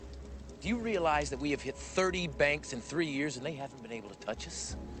Do you realize that we have hit 30 banks in 3 years and they haven't been able to touch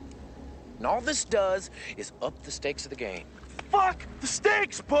us? And all this does is up the stakes of the game. Fuck the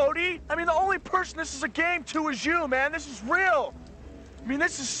stakes, Bodie! I mean, the only person this is a game to is you, man. This is real. I mean,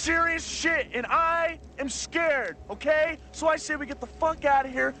 this is serious shit, and I am scared, okay? So I say we get the fuck out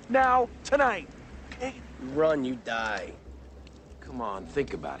of here now, tonight, okay? You run, you die. Come on,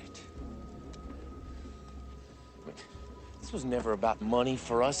 think about it. This was never about money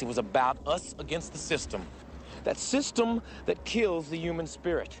for us. It was about us against the system. That system that kills the human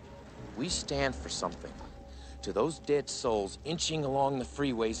spirit. We stand for something. To those dead souls inching along the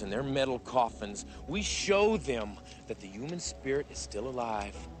freeways in their metal coffins, we show them that the human spirit is still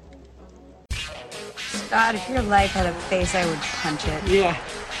alive. Scott, if your life had a face, I would punch it. Yeah.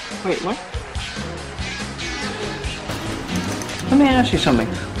 Wait, what? Let me ask you something.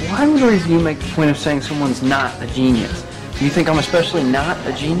 Why would a review make the point of saying someone's not a genius? Do you think I'm especially not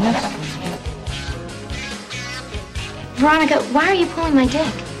a genius? Veronica, why are you pulling my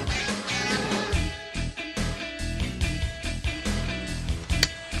dick?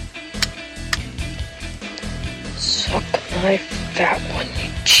 Suck my fat one,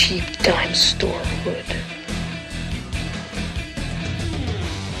 you cheap dime store hood.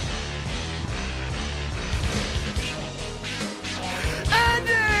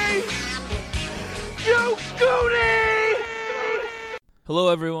 Andy! You Goonie! Hello,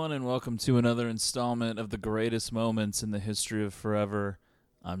 everyone, and welcome to another installment of the greatest moments in the history of forever.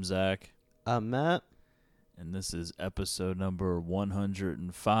 I'm Zach. I'm Matt. And this is episode number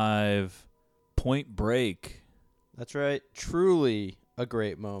 105, Point Break. That's right. Truly a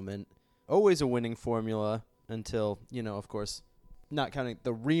great moment. Always a winning formula until, of course, not counting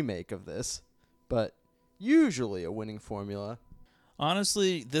the remake of this, but usually a winning formula.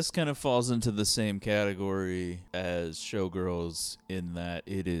 Honestly, this kind of falls into the same category as Showgirls in that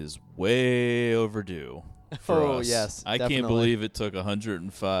it is way overdue for us. Yes, I definitely. can't believe it took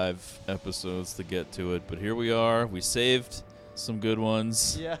 105 episodes to get to it, but here we are. We saved some good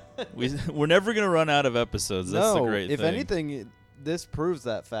ones. Yeah. We're never going to run out of episodes. That's the great thing. If anything, this proves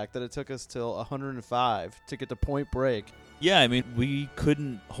that fact that it took us till 105 to get to Point Break. Yeah, I mean, we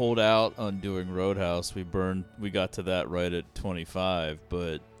couldn't hold out on doing Roadhouse. We got to that right at 25,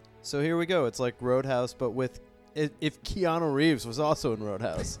 but... So here we go. It's like Roadhouse, but with... If Keanu Reeves was also in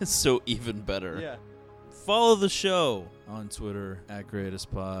Roadhouse. It's so even better. Yeah. Follow the show on Twitter,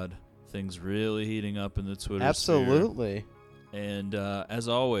 @GreatestPod. Things really heating up in the Twitter Absolutely. sphere. And as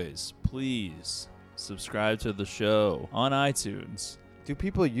always, please subscribe to the show on iTunes. Do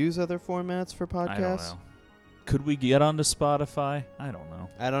people use other formats for podcasts? I don't know. Could we get onto Spotify? I don't know.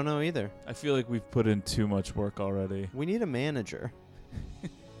 I don't know either. I feel like we've put in too much work already. We need a manager.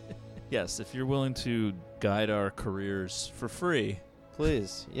 Yes, if you're willing to guide our careers for free,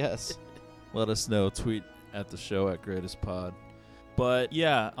 Please, yes. let us know. Tweet at the show @GreatestPod. But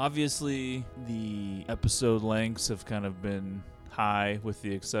yeah, obviously the episode lengths have kind of been high with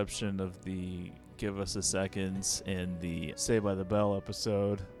the exception of the Give Us a Seconds and the Say by the Bell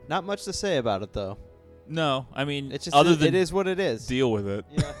episode. Not much to say about it, though. No, I mean, It's just other than it is what it is. deal with it.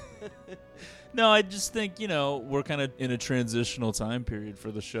 Yeah. No, I just think, we're kind of in a transitional time period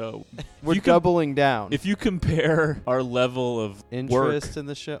for the show. We're You can- doubling down. If you compare our level of Interest work in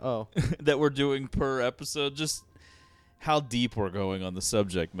the show. Oh. that we're doing per episode, just how deep we're going on the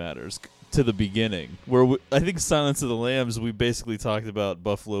subject matters to the beginning. Where I think Silence of the Lambs, we basically talked about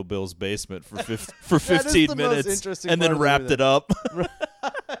Buffalo Bill's basement for 15 the most minutes interesting and part then of the wrapped movie. it up.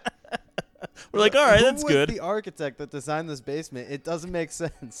 We're like, all right, that's Who was good. the architect that designed this basement? It doesn't make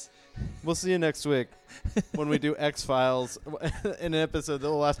sense. We'll see you next week when we do X-Files in an episode that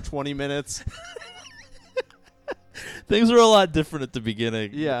will last 20 minutes. Things are a lot different at the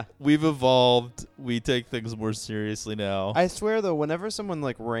beginning. Yeah. We've evolved. We take things more seriously now. I swear, though, whenever someone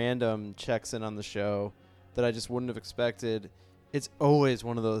like random checks in on the show that I just wouldn't have expected, it's always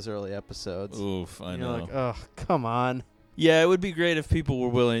one of those early episodes. Oof, I And know. You're like, oh, come on. Yeah, it would be great if people were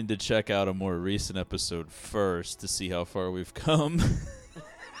willing to check out a more recent episode first to see how far we've come.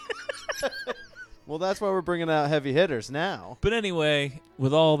 Well, that's why we're bringing out heavy hitters now. But anyway,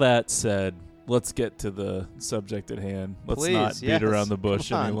 with all that said, let's get to the subject at hand. Let's Please, not beat yes. around the bush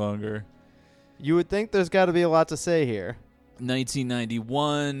Come any on. longer. You would think there's got to be a lot to say here.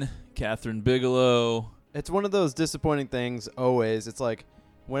 1991, Catherine Bigelow. It's one of those disappointing things always. It's like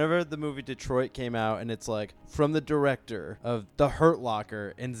whenever the movie Detroit came out and it's like from the director of The Hurt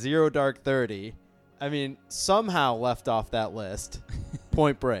Locker and Zero Dark 30, I mean, somehow left off that list.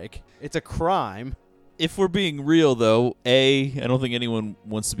 Point Break. It's a crime. If we're being real, though, A, I don't think anyone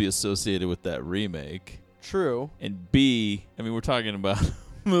wants to be associated with that remake. True. And B, I mean, we're talking about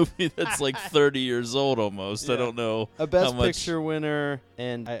movie that's like 30 years old almost. I don't know A Best how much. Picture winner,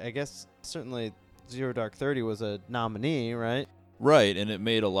 and I guess certainly Zero Dark 30 was a nominee, right? Right, and it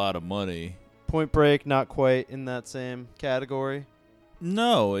made a lot of money. Point Break, not quite in that same category.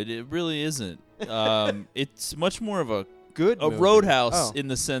 No, it really isn't. It's much more of a Movie. Roadhouse Oh. in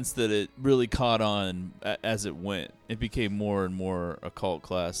the sense that it really caught on as it went. It became more and more a cult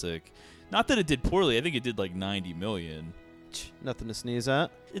classic. Not that it did poorly. I think it did like 90 million. Nothing to sneeze at.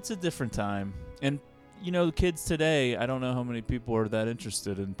 It's a different time. And, the kids today, I don't know how many people are that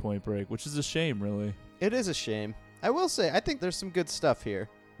interested in Point Break, which is a shame, really. It is a shame. I will say, I think there's some good stuff here.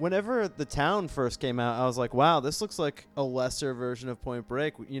 Whenever The Town first came out, I was like, wow, this looks like a lesser version of Point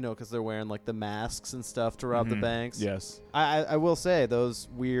Break, because they're wearing like the masks and stuff to rob the banks. Yes. I will say, those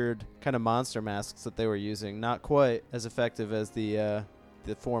weird kind of monster masks that they were using, not quite as effective as the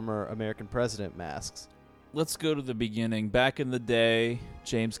former American president masks. Let's go to the beginning. Back in the day,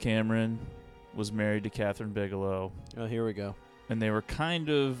 James Cameron was married to Catherine Bigelow. Oh, here we go. And they were kind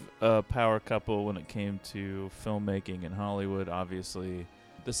of a power couple when it came to filmmaking in Hollywood. Obviously,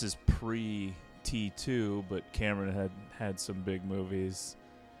 this is pre-T2, but Cameron had some big movies.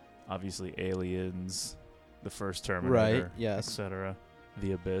 Obviously, Aliens, the first Terminator, Right, yes. etc.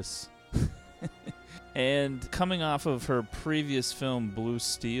 The Abyss. And coming off of her previous film, Blue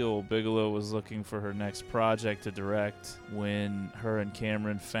Steel, Bigelow was looking for her next project to direct when her and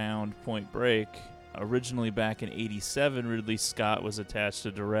Cameron found Point Break. Originally back in 1987, Ridley Scott was attached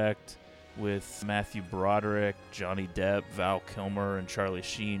to direct with Matthew Broderick, Johnny Depp, Val Kilmer, and Charlie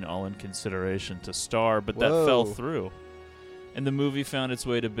Sheen all in consideration to star, but that fell through. And the movie found its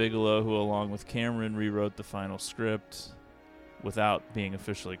way to Bigelow, who along with Cameron rewrote the final script without being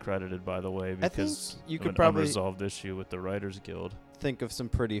officially credited, by the way, because you of could an probably unresolved issue with the Writers Guild. think of some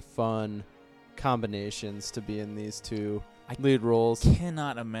pretty fun combinations to be in these two lead roles.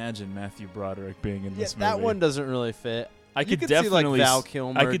 Cannot imagine Matthew Broderick being in this movie. That one doesn't really fit. I You could see, definitely like, Val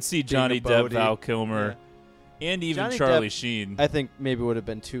Kilmer I could see being Johnny a Depp, Bodhi. Val Kilmer, and even Johnny Charlie Depp, Sheen. I think maybe would have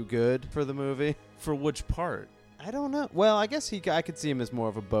been too good for the movie. For which part? I don't know. Well, I guess I could see him as more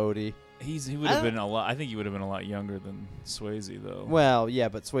of a Bodhi. He would have been a lot. I think he would have been a lot younger than Swayze, though. Well, yeah,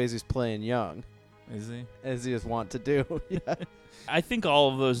 but Swayze's playing young, Is he? as he is wont to do. Yeah. I think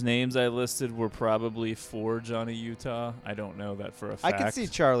all of those names I listed were probably for Johnny Utah. I don't know that for a fact. I could see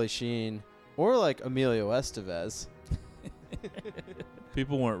Charlie Sheen or like Emilio Estevez.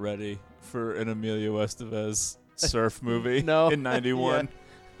 People weren't ready for an Emilio Estevez surf movie No. in 91.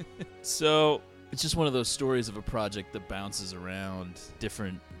 So it's just one of those stories of a project that bounces around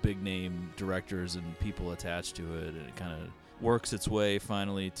different big name directors and people attached to it, and it kind of works its way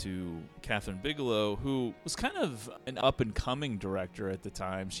finally to Catherine Bigelow, who was kind of an up-and-coming director at the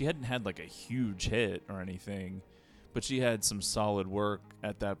time. She hadn't had like a huge hit or anything, but she had some solid work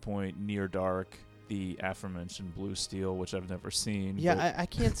at that point. Near Dark, the aforementioned Blue Steel, which I've never seen. Yeah, I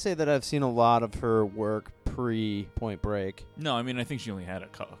can't say that I've seen a lot of her work pre-Point Break. No, I mean, I think she only had a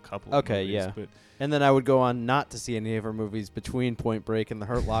couple of Okay, movies. yeah. But And then I would go on not to see any of her movies between Point Break and The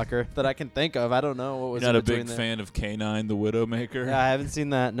Hurt Locker that I can think of. I don't know what was you're not in a between big there. fan of K9, the Widowmaker? Yeah, I haven't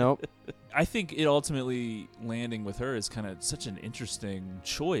seen that. Nope. I think it ultimately landing with her is kind of such an interesting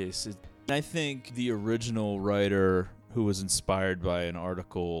choice. I think the original writer, who was inspired by an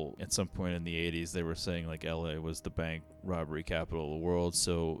article at some point in the 80s, they were saying like LA was the bank robbery capital of the world,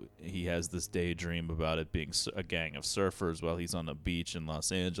 so he has this daydream about it being a gang of surfers while he's on the beach in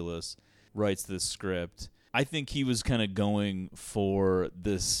Los Angeles, writes this script. I think he was kind of going for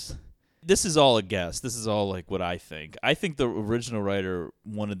this. This is all a guess. This is all like what I think. I think the original writer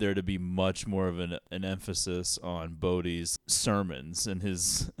wanted there to be much more of an emphasis on Bodhi's sermons and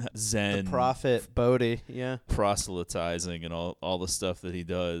his Zen, The Prophet Bodhi, yeah. proselytizing and all the stuff that he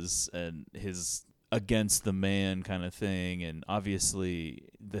does, and his against the man kind of thing. And obviously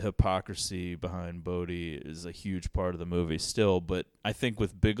the hypocrisy behind Bodhi is a huge part of the movie still. But I think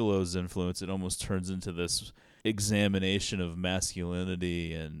with Bigelow's influence, it almost turns into this examination of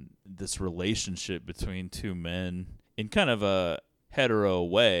masculinity and this relationship between two men in kind of a hetero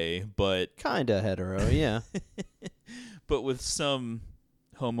way, but Kinda hetero, yeah. but with some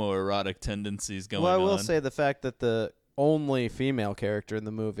homoerotic tendencies going on. Well, I will say the fact that the only female character in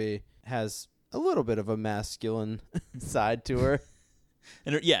the movie has a little bit of a masculine side to her.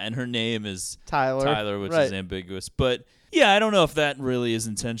 And her name is Tyler, which right. is ambiguous. But yeah, I don't know if that really is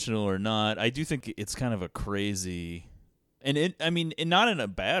intentional or not. I do think it's kind of a crazy, and not in a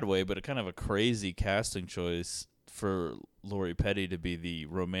bad way, but a kind of a crazy casting choice for Lori Petty to be the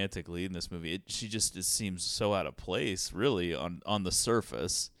romantic lead in this movie. She just seems so out of place, really, on the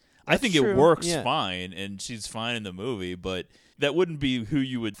surface. I think true, it works yeah. fine, and she's fine in the movie, but that wouldn't be who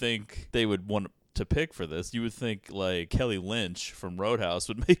you would think they would want to pick for this. You would think, like, Kelly Lynch from Roadhouse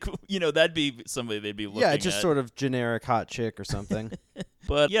would make, that'd be somebody they'd be looking at. Yeah, just sort of generic hot chick or something.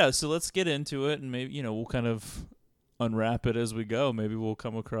 But, yeah, so let's get into it, and maybe, we'll kind of unwrap it as we go. Maybe we'll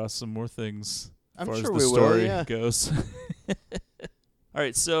come across some more things as I'm far sure as the we will, story yeah. goes. All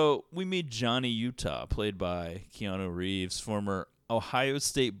right, so we meet Johnny Utah, played by Keanu Reeves, former Ohio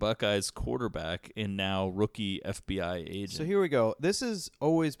State Buckeyes quarterback and now rookie FBI agent. So here we go. This has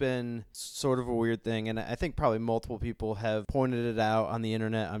always been sort of a weird thing, and I think probably multiple people have pointed it out on the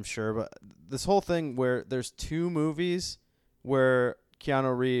internet, I'm sure, but this whole thing where there's 2 movies where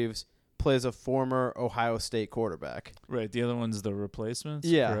Keanu Reeves plays a former Ohio State quarterback. Right, the other one's The Replacements,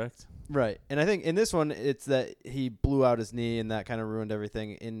 Yeah. correct? Right. And I think in this one, it's that he blew out his knee and that kind of ruined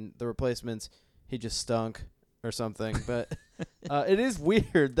everything. In The Replacements, he just stunk or something. But it is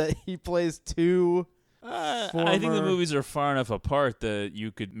weird that he plays 2 I think the movies are far enough apart that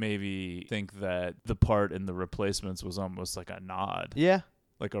you could maybe think that the part in The Replacements was almost like a nod, Yeah,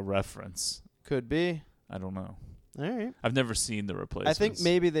 like a reference. could be. I don't know. All right. I've never seen The Replacements. I think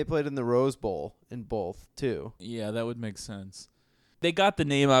maybe they played in the Rose Bowl in both, too. Yeah, that would make sense. They got the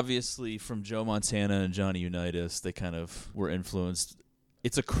name, obviously, from Joe Montana and Johnny Unitas. They kind of were influenced.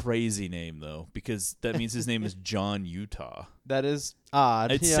 It's a crazy name, though, because that means his name is John Utah. That is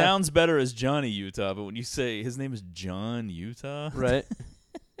odd. It yeah. sounds better as Johnny Utah, but when you say his name is John Utah, Right.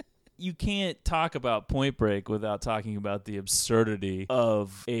 you can't talk about Point Break without talking about the absurdity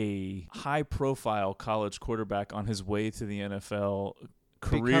of a high-profile college quarterback on his way to the NFL,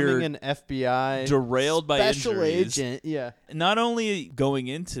 career Becoming an FBI derailed by special injuries. agent. Yeah. Not only going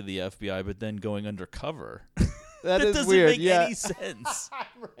into the FBI, but then going undercover. That is doesn't weird. make yeah. any sense.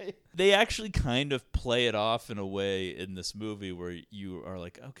 Right. They actually kind of play it off in a way in this movie where you are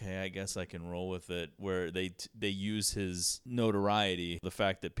like, okay, I guess I can roll with it, where they use his notoriety, the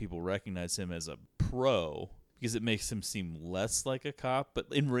fact that people recognize him as a pro, because it makes him seem less like a cop. But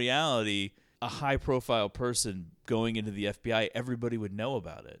in reality, a high-profile person going into the FBI, everybody would know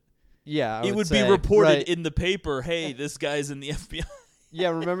about it. Yeah. It would say, be reported right. in the paper, hey, this guy's in the FBI. Yeah,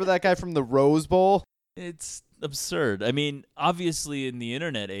 remember that guy from the Rose Bowl? It's absurd. I mean, obviously, in the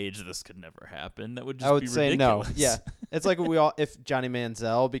internet age, this could never happen. That would just I would be say ridiculous. no. Yeah. It's like if Johnny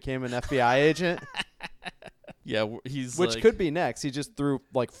Manziel became an FBI agent, Yeah, he's which like, could be next. He just threw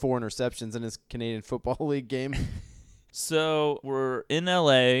like 4 interceptions in his Canadian Football League game. So we're in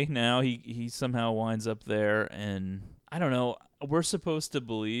LA now. He somehow winds up there, and I don't know. We're supposed to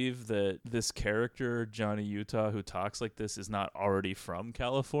believe that this character, Johnny Utah, who talks like this, is not already from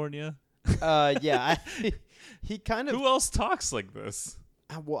California. Yeah. He kind of Who else talks like this?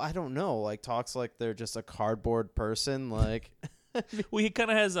 well, I don't know. Like talks like they're just a cardboard person. Like, Well, he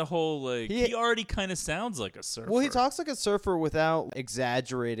kind of has a whole like. He- He already kind of sounds like a surfer. well, he talks like a surfer without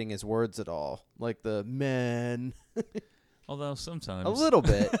exaggerating his words at all. Like the man. Although sometimes A little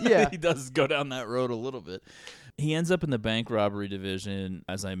bit, yeah. he does go down that road a little bit. He ends up in the bank robbery division.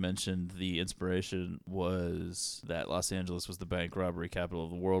 As I mentioned, the inspiration was that Los Angeles was the bank robbery capital of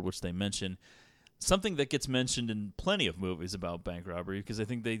the world, which they mention. Something that gets mentioned in plenty of movies about bank robbery, because I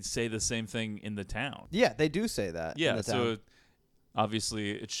think they say the same thing in The Town. Yeah, they do say that. in Yeah, the so town.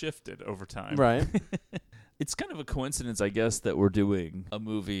 obviously it shifted over time. Right. It's kind of a coincidence, I guess, that we're doing a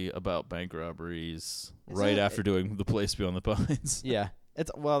movie about bank robberies right it? after doing The Place Beyond the Pines. Yeah.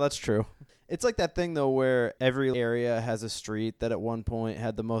 That's true. It's like that thing though where every area has a street that at one point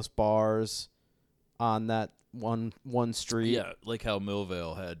had the most bars on that one street. Yeah, like how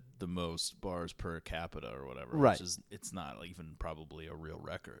Millvale had the most bars per capita or whatever. Right. Which is, it's not even probably a real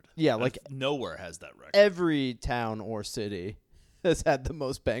record. Yeah, like nowhere has that record. every town or city has had the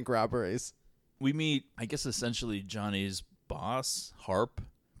most bank robberies. We meet, I guess, essentially Johnny's boss, Harp,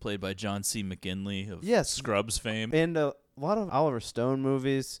 played by John C. McGinley of Yes. Scrubs fame. And a lot of Oliver Stone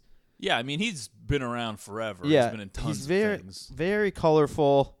movies. Yeah, I mean, he's been around forever. Yeah, He's been in tons he's of things. very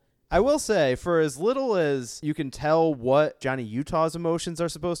colorful. I will say, for as little as you can tell what Johnny Utah's emotions are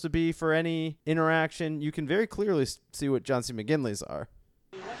supposed to be for any interaction, you can very clearly see what John C. McGinley's are.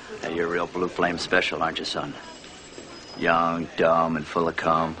 Hey, you're a real Blue Flame special, aren't you, son? Young, dumb, and full of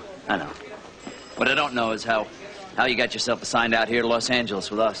cum. I know. What I don't know is how you got yourself assigned out here to Los Angeles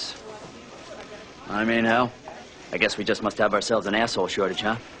with us. I mean, hell, I guess we just must have ourselves an asshole shortage,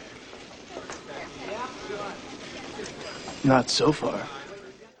 huh? Not so far.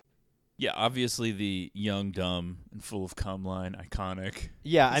 Yeah, obviously the young, dumb, and full of cum line, iconic.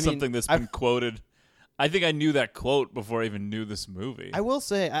 Yeah, I mean, something that's been quoted. I think I knew that quote before I even knew this movie. I will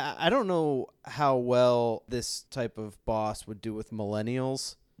say, I don't know how well this type of boss would do with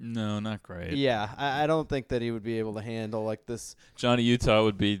millennials. No, not great. Yeah, I don't think that he would be able to handle like this. Johnny Utah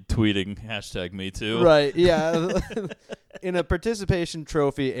would be tweeting #MeToo. Right, yeah. In a participation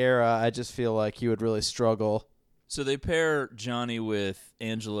trophy era, I just feel like he would really struggle. So they pair Johnny with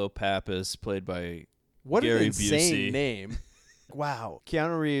Angelo Pappas, played by What Gary an insane Busey. name. Wow.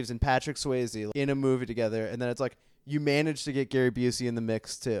 Keanu Reeves and Patrick Swayze in a movie together, and then it's like, you managed to get Gary Busey in the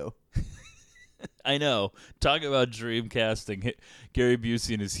mix, too. I know. Talk about dream casting. Gary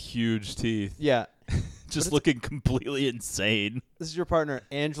Busey and his huge teeth. Yeah. Just looking completely insane. This is your partner,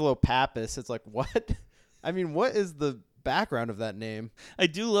 Angelo Pappas. It's like, what? I mean, what is the background of that name? I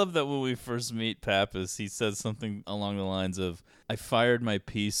do love that when we first meet Pappas, he says something along the lines of, I fired my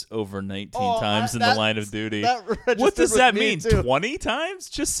piece over 19 times in the line of duty. What does that mean? 20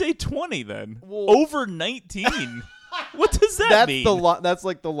 times? Just say 20 then. Over 19. What does that mean? That's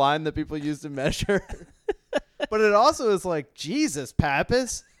like the line that people use to measure. But it also is like, Jesus,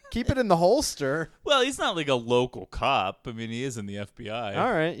 Pappas, keep it in the holster. Well, he's not like a local cop. I mean, he is in the FBI.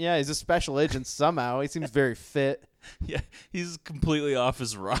 All right. Yeah, he's a special agent somehow. He seems very fit. Yeah, he's completely off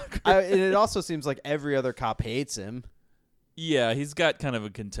his rocker. And it also seems like every other cop hates him. Yeah, he's got kind of a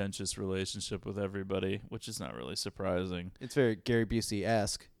contentious relationship with everybody, which is not really surprising. It's very Gary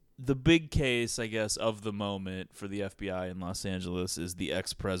Busey-esque. The big case, I guess, of the moment for the FBI in Los Angeles is the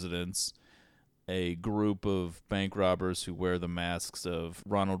ex-presidents, a group of bank robbers who wear the masks of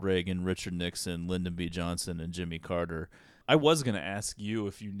Ronald Reagan, Richard Nixon, Lyndon B. Johnson, and Jimmy Carter. I was going to ask you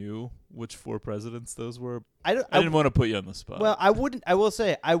if you knew which 4 presidents those were. I didn't want to put you on the spot. Well, I will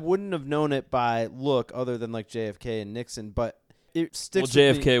say I wouldn't have known it by look other than like JFK and Nixon, but it sticks Well,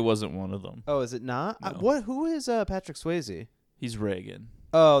 with JFK me. wasn't one of them. Oh, is it not? No. Who is Patrick Swayze? He's Reagan.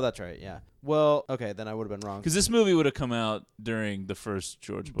 Oh, that's right, yeah. Well, okay, then I would have been wrong. Because this movie would have come out during the first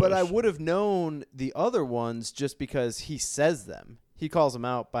George Bush. But I would have known the other ones just because he says them. He calls them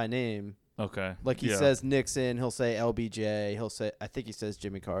out by name. Okay. Like he says Nixon, he'll say LBJ, I think he says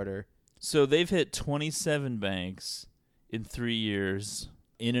Jimmy Carter. So they've hit 27 banks in 3 years,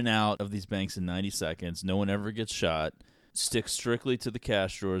 in and out of these banks in 90 seconds. No one ever gets shot. Stick strictly to the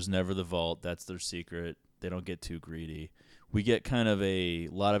cash drawers, never the vault. That's their secret. They don't get too greedy. We get kind of a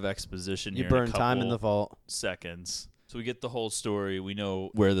lot of exposition here. You burn time in the vault. Seconds. So we get the whole story. We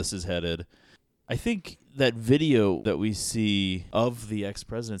know where this is headed. I think that video that we see of the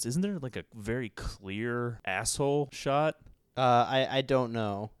ex-presidents, isn't there like a very clear asshole shot? I don't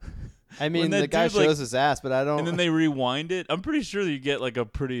know. I mean, the dude, guy shows his ass, but I don't... And then they rewind it. I'm pretty sure that you get like a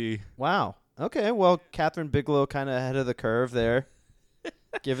pretty... Wow. Okay, well, Catherine Bigelow kind of ahead of the curve there,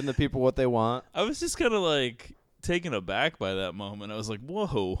 giving the people what they want. I was just kind of like taken aback by that moment. I was like,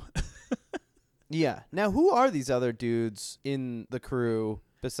 whoa. Yeah. Now, who are these other dudes in the crew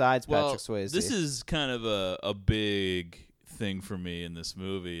besides Patrick Swayze? This is kind of a big thing for me in this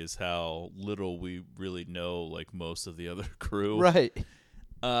movie is how little we really know like most of the other crew. Right.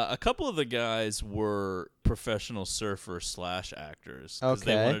 A couple of the guys were professional surfers / actors. Because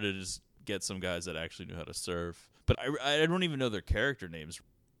they wanted to just get some guys that actually knew how to surf. But I don't even know their character names.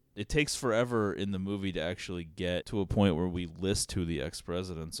 It takes forever in the movie to actually get to a point where we list who the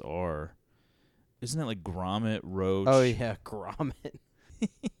ex-presidents are. Isn't that like Gromit, Roach? Oh, yeah, Gromit.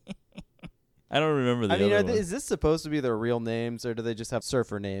 I don't remember the other one. Is this supposed to be their real names, or do they just have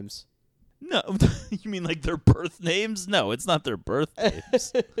surfer names? No, you mean like their birth names? No, it's not their birth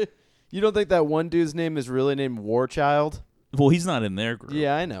names. You don't think that one dude's name is really named Warchild? Well, he's not in their group.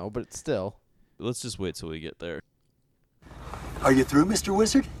 Yeah, I know, but still. Let's just wait till we get there. Are you through, Mr.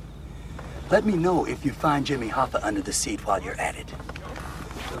 Wizard? Let me know if you find Jimmy Hoffa under the seat while you're at it.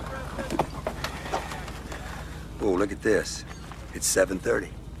 Oh, look at this. It's 7:30.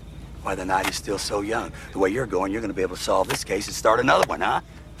 Why, the night is still so young. The way you're going, you're going to be able to solve this case and start another one, huh?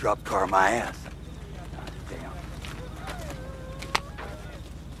 Drop car my ass. Damn.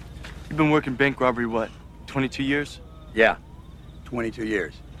 You've been working bank robbery, what, 22 years? Yeah, 22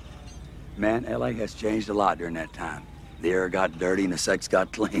 years. Man, L.A. has changed a lot during that time. The air got dirty and the sex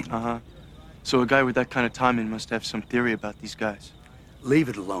got clean. Uh-huh. So a guy with that kind of timing must have some theory about these guys. Leave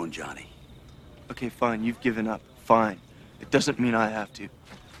it alone, Johnny. Okay, fine. You've given up. Fine. It doesn't mean I have to.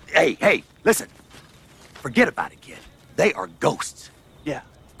 Hey, listen. Forget about it, kid. They are ghosts. Yeah,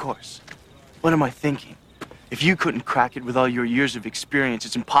 of course. What am I thinking? If you couldn't crack it with all your years of experience,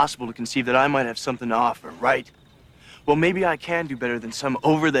 it's impossible to conceive that I might have something to offer, right? Well, maybe I can do better than some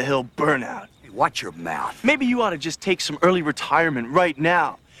over-the-hill burnout. Hey, watch your mouth. Maybe you ought to just take some early retirement right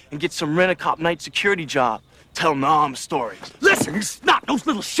now and get some rent-a-cop night security job. Tell Nam stories. Listen, you snot-nosed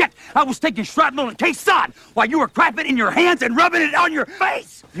little shit! I was taking shrapnel and K-Sod while you were crapping in your hands and rubbing it on your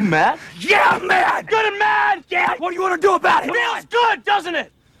face! You mad? Yeah, I'm mad! Good and mad! Yeah, what do you want to do about it? Feels good, doesn't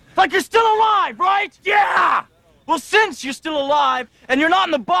it? Like you're still alive, right? Yeah! Well, since you're still alive and you're not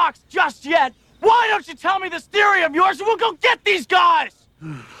in the box just yet, why don't you tell me this theory of yours and we'll go get these guys?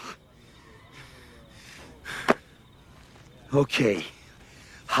 Okay,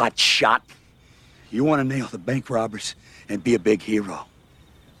 hot shot. You want to nail the bank robbers and be a big hero?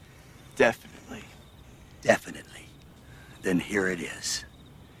 Definitely. Definitely. Then here it is.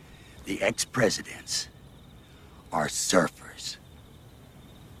 The ex-presidents are surfers.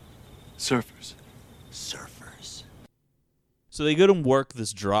 Surfers. Surfers. So they go to work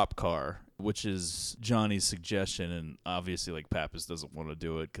this drop car, which is Johnny's suggestion, and obviously, like, Pappas doesn't want to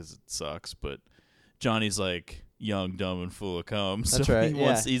do it because it sucks, but Johnny's, like, young, dumb, and full of cum. That's so right,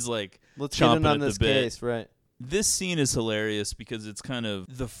 he's, like, let's get in chomping on at this the bit. case, right. This scene is hilarious because it's kind of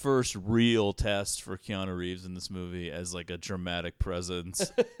the first real test for Keanu Reeves in this movie as, like, a dramatic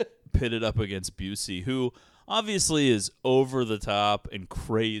presence pitted up against Busey, who obviously is over the top and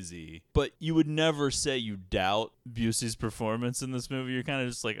crazy, but you would never say you doubt Busey's performance in this movie. You're kind of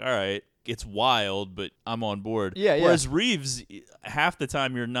just like, all right, it's wild, but I'm on board. Yeah, yeah. Whereas Reeves, half the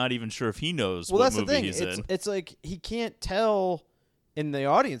time you're not even sure if he knows Well, what that's movie the thing. he's in. It's like he can't tell, and the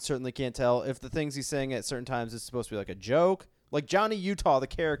audience certainly can't tell, if the things he's saying at certain times is supposed to be like a joke. Like Johnny Utah, the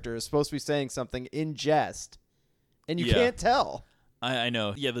character, is supposed to be saying something in jest, and you can't tell. I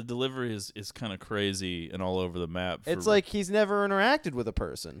know. Yeah, the delivery is kind of crazy and all over the map. It's like he's never interacted with a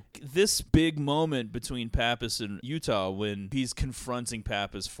person. This big moment between Pappas and Utah when he's confronting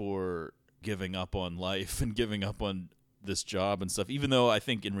Pappas for giving up on life and giving up on this job and stuff, even though I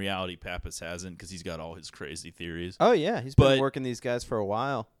think in reality Pappas hasn't because he's got all his crazy theories. Oh, yeah. He's been working these guys for a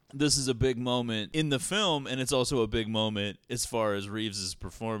while. This is a big moment in the film, and it's also a big moment as far as Reeves'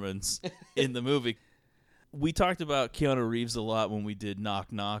 performance in the movie. We talked about Keanu Reeves a lot when we did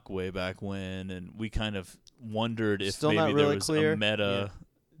Knock Knock way back when, and we kind of wondered if maybe there was a meta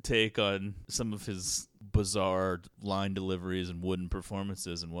take on some of his bizarre line deliveries and wooden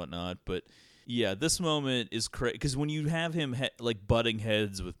performances and whatnot. But yeah, this moment is crazy because when you have him like butting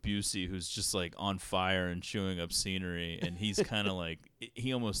heads with Busey, who's just like on fire and chewing up scenery, and he's kind of like,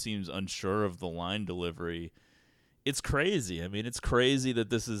 he almost seems unsure of the line delivery. It's crazy. I mean, it's crazy that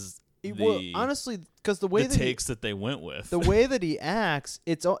this is honestly, because the way that they went with, the way that he acts,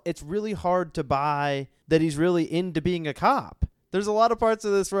 it's really hard to buy that he's really into being a cop. There's a lot of parts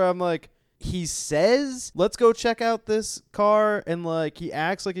of this where I'm like, he says, let's go check out this car, and like he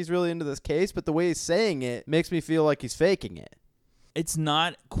acts like he's really into this case, but the way he's saying it makes me feel like he's faking it. It's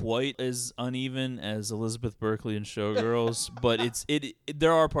not quite as uneven as Elizabeth Berkley in Showgirls, but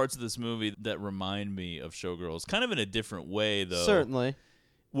there are parts of this movie that remind me of Showgirls, kind of in a different way, though. Certainly.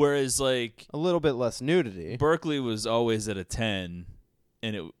 Whereas, like, a little bit less nudity. Berkley was always at a 10,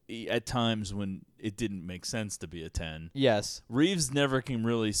 and at times when it didn't make sense to be a 10. Yes. Reeves never can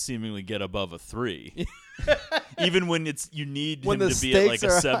really seemingly get above a 3. Even when you need him to be at like a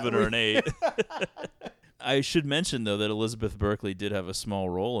 7 or an 8. I should mention, though, that Elizabeth Berkley did have a small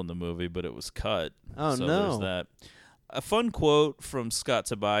role in the movie, but it was cut. Oh, so no. There's that. A fun quote from Scott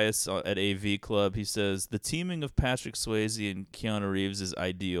Tobias at AV Club. He says, "The teaming of Patrick Swayze and Keanu Reeves is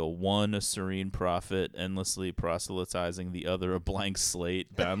ideal. One, a serene prophet, endlessly proselytizing. The other, a blank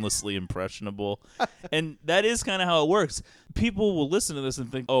slate, boundlessly impressionable." And that is kind of how it works. People will listen to this and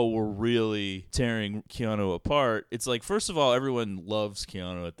think, oh, we're really tearing Keanu apart. It's like, first of all, everyone loves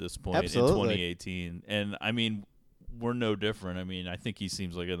Keanu at this point. Absolutely. In 2018. And, I mean, we're no different. I mean, I think he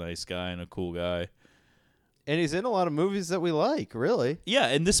seems like a nice guy and a cool guy. And he's in a lot of movies that we like, really. Yeah,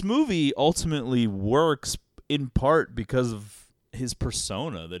 and this movie ultimately works in part because of his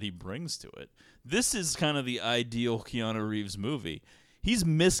persona that he brings to it. This is kind of the ideal Keanu Reeves movie. He's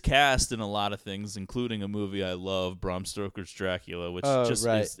miscast in a lot of things, including a movie I love, Bram Stoker's Dracula, which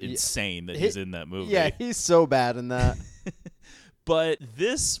is insane that he's in that movie. Yeah, he's so bad in that. But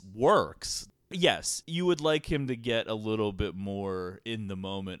this works. Yes, you would like him to get a little bit more in the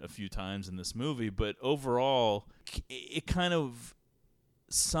moment a few times in this movie, but overall, it kind of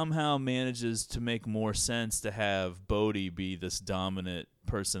somehow manages to make more sense to have Bodhi be this dominant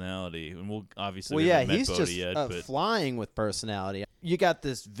personality. And we'll obviously haven't met he's Bodhi just yet, but flying with personality. You got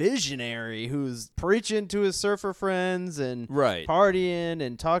this visionary who's preaching to his surfer friends and partying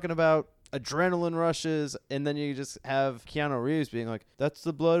and talking about adrenaline rushes, and then you just have Keanu Reeves being like, "That's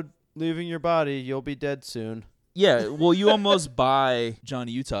the blood leaving your body, you'll be dead soon." Yeah, well, you almost buy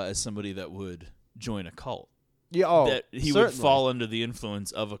Johnny Utah as somebody that would join a cult. Yeah, that he would fall under the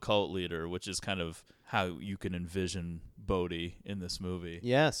influence of a cult leader, which is kind of how you can envision Bodhi in this movie.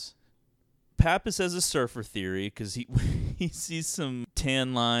 Yes. Pappas has a surfer theory because he sees some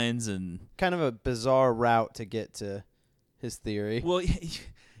tan lines and kind of a bizarre route to get to his theory. Well,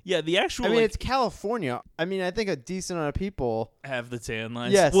 Yeah, the actual. I mean, like, it's California. I mean, I think a decent amount of people have the tan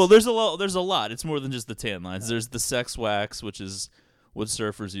lines. Yes. Well, there's a lot. There's a lot. It's more than just the tan lines. There's the sex wax, which is what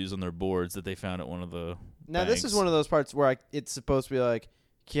surfers use on their boards that they found at one of the. Now, this is one of those parts where it's supposed to be like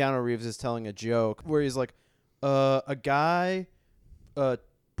Keanu Reeves is telling a joke where he's like, a guy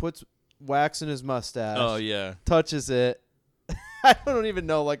puts wax in his mustache. Oh, yeah. Touches it. I don't even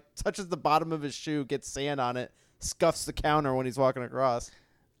know. Like, touches the bottom of his shoe, gets sand on it, scuffs the counter when he's walking across.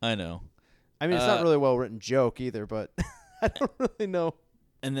 I know. I mean, it's not really a well-written joke either, but I don't really know.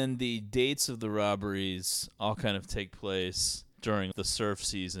 And then the dates of the robberies all kind of take place during the surf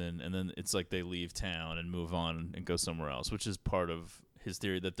season, and then it's like they leave town and move on and go somewhere else, which is part of his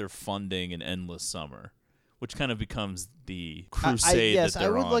theory that they're funding an endless summer, which kind of becomes the crusade that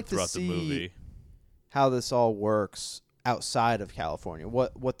they're on throughout the movie. How this all works outside of California,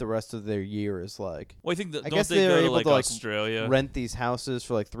 what the rest of their year is like. Well, I think I guess they're go able to to Australia, rent these houses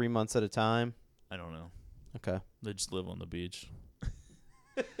for like 3 months at a time. I don't know. Okay. They just live on the beach.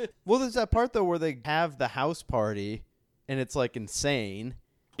 Well, there's that part though where they have the house party, and it's like insane.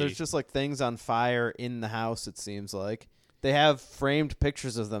 There's just like things on fire in the house. It seems like they have framed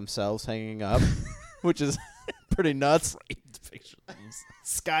pictures of themselves hanging up, which is pretty nuts. Framed pictures.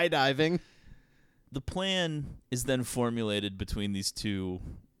 Skydiving. The plan is then formulated between these two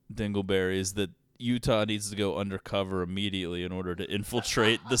dingleberries that Utah needs to go undercover immediately in order to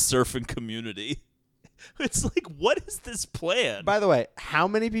infiltrate the surfing community. It's like, what is this plan? By the way, how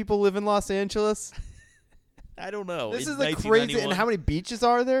many people live in Los Angeles? I don't know. This In is like crazy. And how many beaches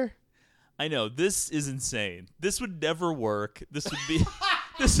are there? I know. This is insane. This would never work. This would be...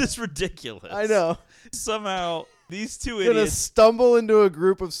 This is ridiculous. I know. Somehow, these two Gonna idiots... stumble into a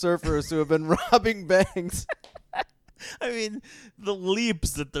group of surfers who have been robbing banks. I mean, the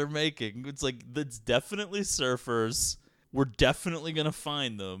leaps that they're making. It's like, that's definitely surfers. We're definitely going to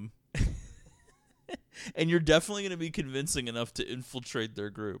find them. And you're definitely going to be convincing enough to infiltrate their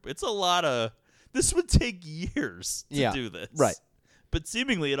group. It's a lot of... This would take years to do this. Right. But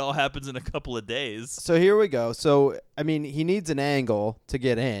seemingly it all happens in a couple of days. So here we go. So, I mean, he needs an angle to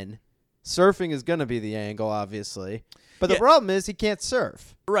get in. Surfing is going to be the angle, obviously. But the problem is he can't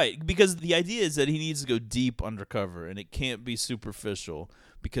surf. Right, because the idea is that he needs to go deep undercover, and it can't be superficial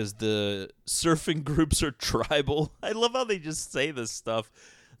because the surfing groups are tribal. I love how they just say this stuff,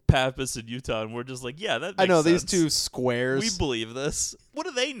 Pappas and Utah, and we're just like, yeah, that makes I know, sense. these two squares. We believe this. What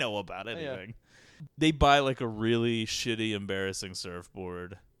do they know about anything? They buy like a really shitty, embarrassing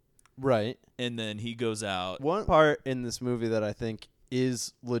surfboard. Right. And then he goes out. One part in this movie that I think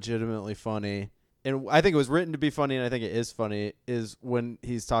is legitimately funny, and I think it was written to be funny, and I think it is funny, is when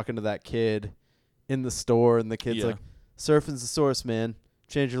he's talking to that kid in the store, and the kid's like, surfing's the source, man.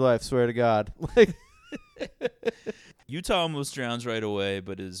 Change your life, swear to God. Like, Utah almost drowns right away,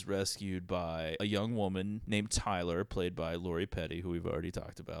 but is rescued by a young woman named Tyler, played by Lori Petty, who we've already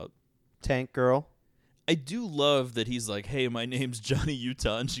talked about. Tank girl. I do love that he's like, hey, my name's Johnny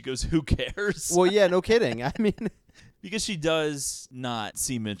Utah, and she goes, who cares? Well, yeah, no kidding. I mean... Because she does not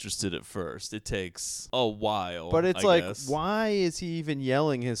seem interested at first. It takes a while. But it's I guess. Why is he even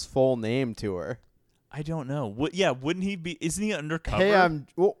yelling his full name to her? I don't know. Wouldn't he be? Isn't he undercover? Hey,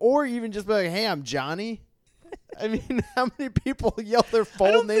 or even just be like, hey, I'm Johnny. I mean, how many people yell their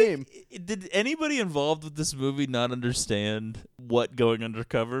full name? Did anybody involved with this movie not understand what going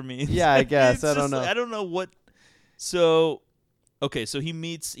undercover means? Yeah, I guess. I don't know. I don't know what. So, okay, so he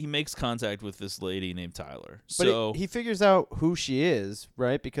makes contact with this lady named Tyler. But he figures out who she is,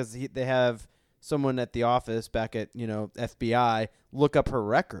 right? Because they have someone at the office back at, FBI look up her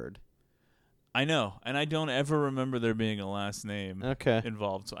record. I know, and I don't ever remember there being a last name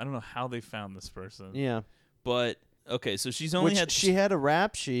involved. So I don't know how they found this person. Yeah. But, okay, so she's only she had a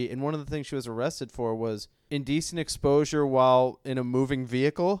rap sheet, and one of the things she was arrested for was indecent exposure while in a moving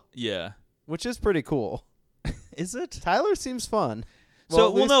vehicle. Yeah. Which is pretty cool. Is it? Tyler seems fun.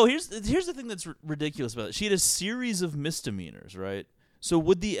 No, here's the thing that's ridiculous about it. She had a series of misdemeanors, right? So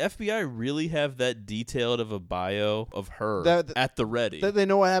would the FBI really have that detailed of a bio of her at the ready? That they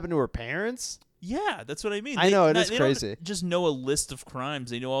know what happened to her parents? Yeah, that's what I mean. I know, it is crazy. Don't just know a list of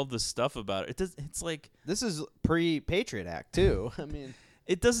crimes. They know all this stuff about it. It's like... This is pre-Patriot Act, too. I mean...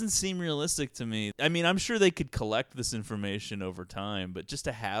 It doesn't seem realistic to me. I mean, I'm sure they could collect this information over time, but just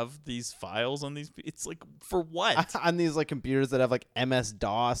to have these files on these... It's like, for what? On these computers that have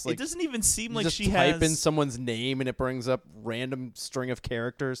MS-DOS. It doesn't even seem like she has... type in someone's name and it brings up random string of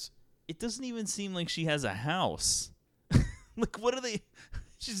characters. It doesn't even seem like she has a house. What are they...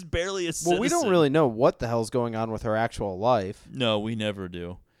 She's barely a citizen. Well, we don't really know what the hell's going on with her actual life. No, we never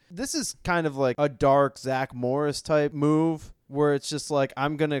do. This is kind of like a dark Zach Morris type move where it's just like,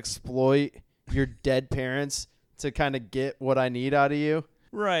 I'm going to exploit your dead parents to kind of get what I need out of you.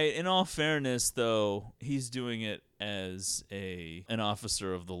 Right. In all fairness, though, he's doing it as an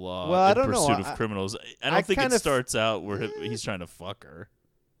officer of the law Well, in pursuit of criminals. I don't think it starts out where he's trying to fuck her.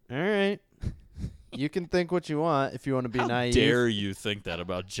 All right. You can think what you want if you want to be naive. How dare you think that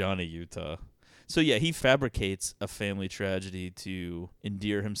about Johnny Utah? So, yeah, he fabricates a family tragedy to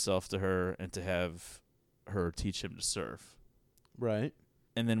endear himself to her and to have her teach him to surf. Right.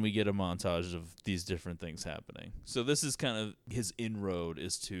 And then we get a montage of these different things happening. So this is kind of his inroad,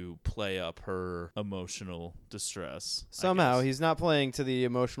 is to play up her emotional distress. Somehow he's not playing to the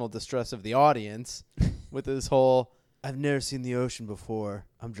emotional distress of the audience with this whole, I've never seen the ocean before,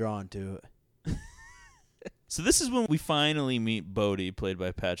 I'm drawn to it. So this is when we finally meet Bodhi, played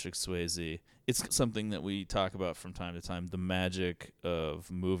by Patrick Swayze. It's something that we talk about from time to time, the magic of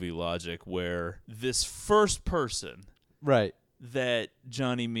movie logic, where this first person right that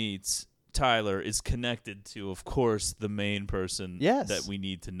Johnny meets, Tyler, is connected to, of course, the main person that we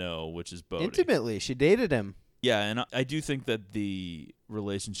need to know, which is Bodhi. Intimately. She dated him. Yeah, and I do think that the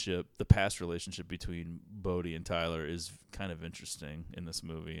past relationship between Bodhi and Tyler is kind of interesting in this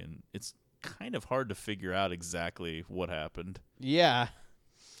movie, and it's kind of hard to figure out exactly what happened. Yeah.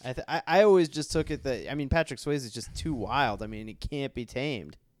 I always just took it that, I mean, Patrick Swayze is just too wild. I mean, he can't be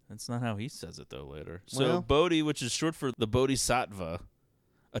tamed. That's not how he says it, though, later. So Bodhi, which is short for the Bodhisattva,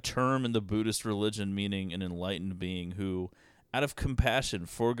 a term in the Buddhist religion meaning an enlightened being who, out of compassion,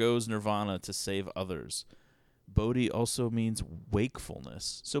 forgoes nirvana to save others. Bodhi also means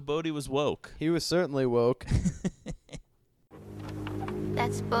wakefulness. So Bodhi was woke. He was certainly woke.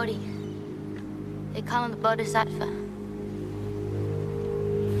 That's Bodhi. They call him the Bodhisattva.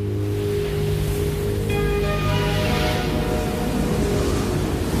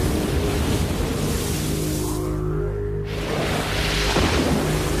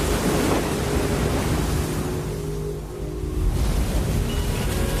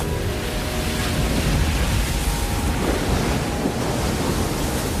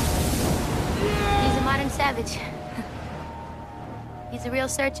 Savage. He's a real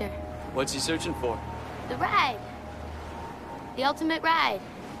searcher. What's he searching for? The ride. The ultimate ride.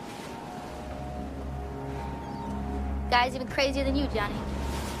 Guy's even crazier than you, Johnny.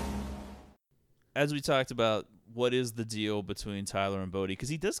 As we talked about, what is the deal between Tyler and Bodhi? Because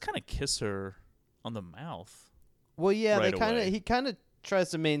he does kind of kiss her on the mouth. Well, yeah, he kind of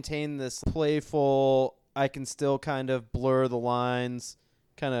tries to maintain this playful, I can still kind of blur the lines,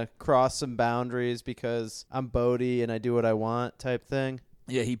 kind of cross some boundaries because I'm Bodhi and I do what I want type thing.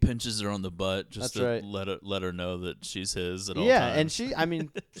 Yeah, he pinches her on the butt just to let her know that she's his at all times. Yeah,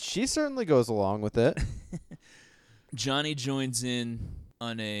 and she certainly goes along with it. Johnny joins in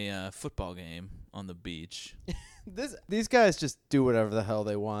on a football game on the beach. These guys just do whatever the hell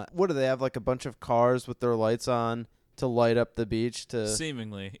they want. What do they have, like a bunch of cars with their lights on to light up the beach?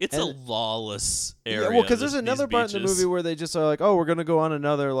 Seemingly. It's a lawless area. Yeah, well, because there's another part in the movie where they just are like, oh, we're going to go on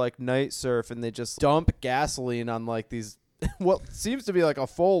another like night surf, and they just dump gasoline on like these, what seems to be like a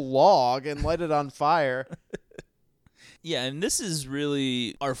full log, and light it on fire. Yeah, and this is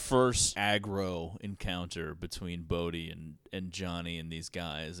really our first aggro encounter between Bodhi and Johnny and these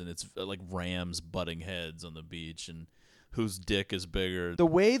guys, and it's like rams butting heads on the beach, and whose dick is bigger. The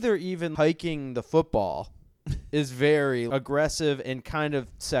way they're even hiking the football is very aggressive and kind of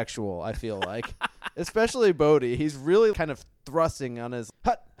sexual, I feel like. Especially Bodhi. He's really kind of thrusting on his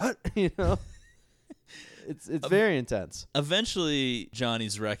hut, you know? It's very intense. Eventually,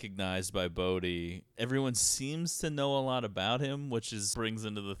 Johnny's recognized by Bodhi. Everyone seems to know a lot about him, which brings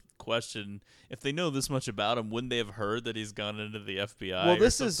into the question, if they know this much about him, wouldn't they have heard that he's gone into the FBI or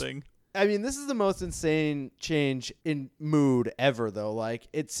something? This is the most insane change in mood ever, though. Like,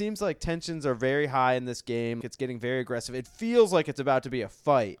 it seems like tensions are very high in this game. It's getting very aggressive. It feels like it's about to be a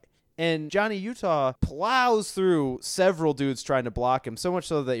fight. And Johnny Utah plows through several dudes trying to block him, so much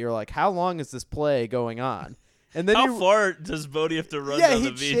so that you're like, how long is this play going on? And then how far does Bodhi have to run down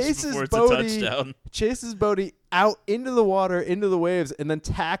the beach before it's a touchdown? Chases Bodhi out into the water, into the waves, and then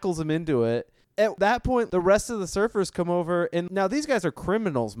tackles him into it. At that point, the rest of the surfers come over, and now these guys are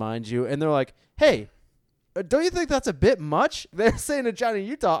criminals, mind you, and they're like, hey, don't you think that's a bit much? They're saying to Johnny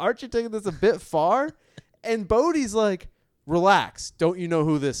Utah, aren't you taking this a bit far? And Bodhi's like, relax, don't you know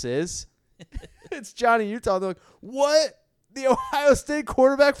who this is? It's Johnny Utah. They're like, what? The Ohio State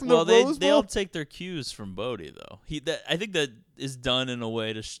quarterback from the Rose Bowl? They all take their cues from Bodhi, though. I think that is done in a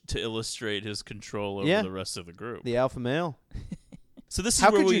way to illustrate his control over the rest of the group. The alpha male. So this is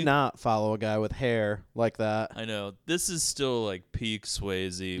How where could you not follow a guy with hair like that? I know. This is still like peak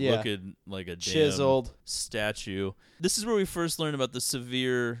Swayze, Yeah. looking like a damn Chiseled statue. This is where we first learn about the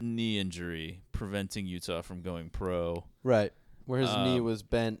severe knee injury preventing Utah from going pro. Right. Where his knee was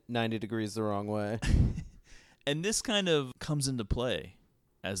bent 90 degrees the wrong way. And this kind of comes into play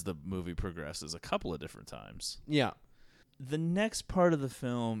as the movie progresses a couple of different times. Yeah. The next part of the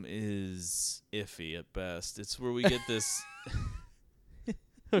film is iffy at best. It's where we get this...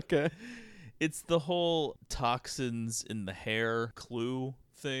 Okay. It's the whole toxins in the hair clue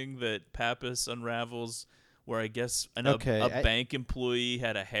thing that Pappas unravels, where I guess a bank employee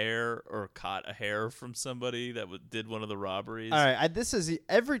had a hair or caught a hair from somebody that did one of the robberies. All right. This is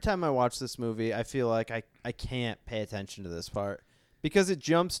every time I watch this movie, I feel like I can't pay attention to this part because it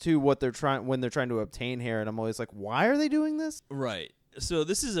jumps to what they're trying when they're trying to obtain hair, and I'm always like, why are they doing this? Right. So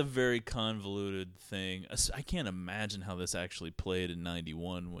this is a very convoluted thing. I can't imagine how this actually played in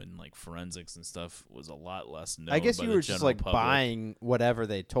 91 when like forensics and stuff was a lot less known. I guess by you the were just general like public. buying whatever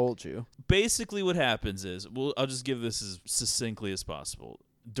they told you. Basically what happens is, I'll just give this as succinctly as possible.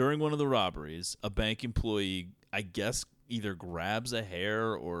 During one of the robberies, a bank employee, I guess, either grabs a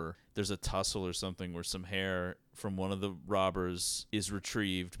hair or there's a tussle or something where some hair from one of the robbers is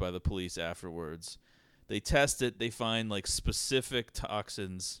retrieved by the police afterwards. They test it. They find like specific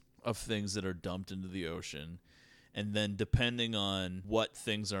toxins of things that are dumped into the ocean. And then depending on what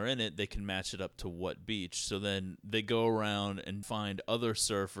things are in it, they can match it up to what beach. So then they go around and find other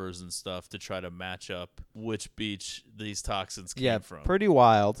surfers and stuff to try to match up which beach these toxins came from. Yeah, pretty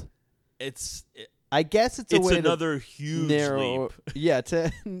wild. I guess it's a way another to huge narrow, leap. Yeah,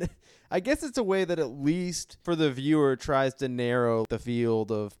 I guess it's a way that at least for the viewer tries to narrow the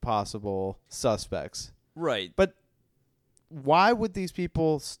field of possible suspects. Right. But why would these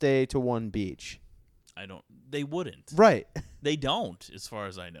people stay to one beach? They wouldn't. Right. They don't, as far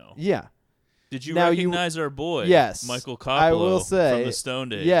as I know. Yeah. Did you recognize our boy? Yes. Michael Coppola I will say, from the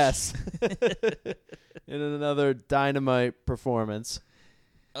Stone Age. Yes. In another dynamite performance.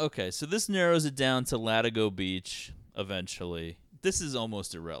 Okay, so this narrows it down to Latigo Beach eventually. This is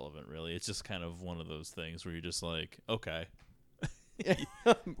almost irrelevant, really. It's just kind of one of those things where you're just like, okay.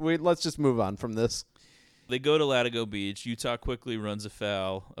 Let's just move on from this. They go to Latigo Beach. Utah quickly runs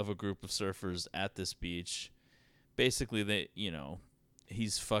afoul of a group of surfers at this beach. Basically,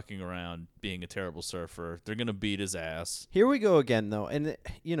 he's fucking around being a terrible surfer. They're going to beat his ass. Here we go again, though. And,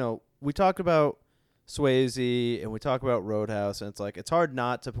 we talked about Swayze and we talk about Roadhouse, and it's like it's hard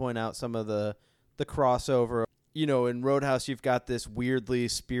not to point out some of the crossover. In Roadhouse, you've got this weirdly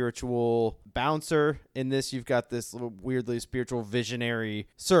spiritual bouncer. In this, you've got this weirdly spiritual visionary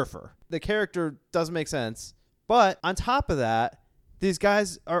surfer. The character doesn't make sense. But on top of that, these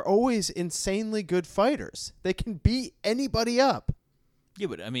guys are always insanely good fighters. They can beat anybody up. Yeah,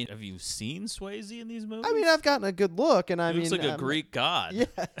 but, have you seen Swayze in these movies? I've gotten a good look, and he looks like a Greek god. Yeah.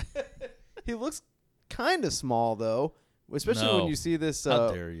 He looks kind of small, though, especially when you see this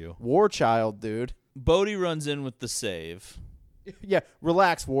How dare you. War Child dude. Bodie runs in with the save. Yeah,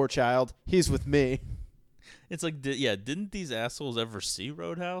 relax, War Child. He's with me. It's like, didn't these assholes ever see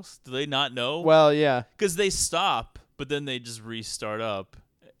Roadhouse? Do they not know? Well, yeah. Because they stop, but then they just restart up.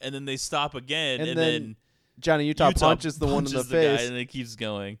 And then they stop again, and then Johnny Utah punches the one in the face. Guy, and it keeps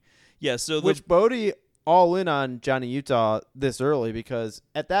going. Yeah, so which Bodie all in on Johnny Utah this early, because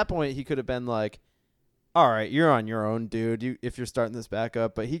at that point he could have been like, all right, you're on your own, dude, if you're starting this back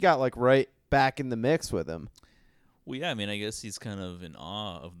up. But he got like right back in the mix with him. Well, yeah, I guess he's kind of in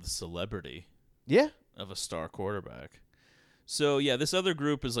awe of the celebrity. Yeah. Of a star quarterback. So, yeah, this other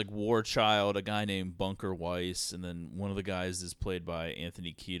group is like War Child, a guy named Bunker Weiss, and then one of the guys is played by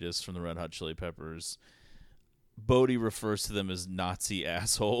Anthony Kiedis from the Red Hot Chili Peppers. Bodie refers to them as Nazi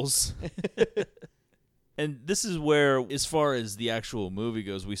assholes. And this is where, as far as the actual movie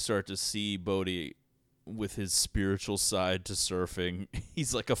goes, we start to see Bodie with his spiritual side to surfing.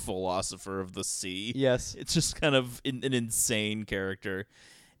 He's like a philosopher of the sea. Yes. It's just kind of an insane character.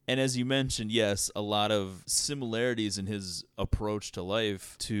 And as you mentioned, yes, a lot of similarities in his approach to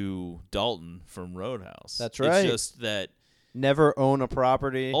life to Dalton from Roadhouse. That's right. It's just that never own a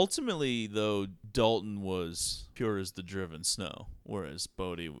property. Ultimately, though, Dalton was pure as the driven snow, whereas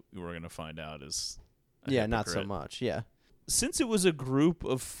Bodie, we're going to find out, is a hypocrite. Not so much, yeah. Since it was a group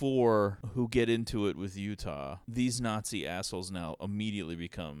of 4 who get into it with Utah, these Nazi assholes now immediately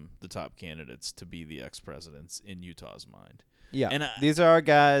become the top candidates to be the ex-presidents in Utah's mind. Yeah, and these are our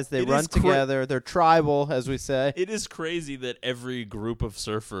guys. They run together. They're tribal, as we say. It is crazy that every group of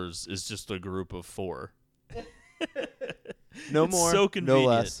surfers is just a group of 4. No it's more, so convenient. no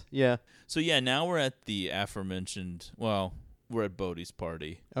less. Yeah. So, yeah, now we're at the aforementioned, well, we're at Bodhi's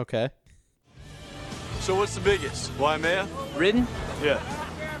party. Okay. So what's the biggest? Waimea? Ridden? Yeah.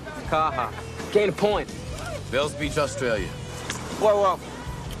 Kaha. Gain Point. Bells Beach, Australia. Whoa.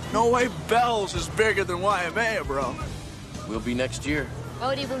 No way Bells is bigger than Waimea, bro. We'll be next year.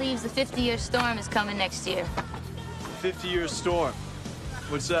 Bodhi believes the 50-year storm is coming next year. 50-year storm.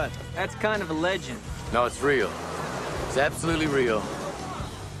 What's that? That's kind of a legend. No, it's real. It's absolutely real.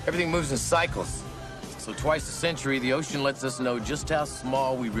 Everything moves in cycles. So twice a century, the ocean lets us know just how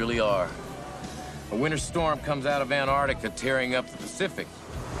small we really are. A winter storm comes out of Antarctica, tearing up the Pacific.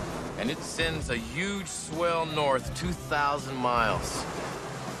 And it sends a huge swell north 2,000 miles.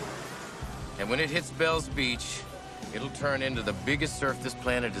 And when it hits Bells Beach, it'll turn into the biggest surf this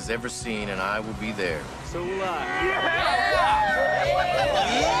planet has ever seen, and I will be there. So will I.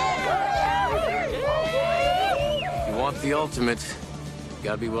 If you want the ultimate, you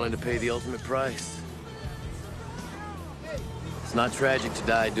gotta be willing to pay the ultimate price. It's not tragic to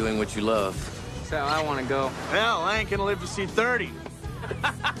die doing what you love. That's how I want to go. Hell, I ain't gonna live to see 30.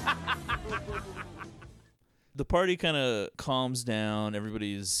 The party kind of calms down.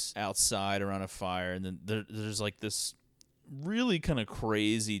 Everybody's outside around a fire, and then there's like this really kind of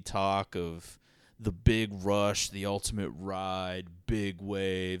crazy talk of the big rush, the ultimate ride, big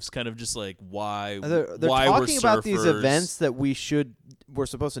waves, kind of just like why They're why talking we're about these surfers. events that we're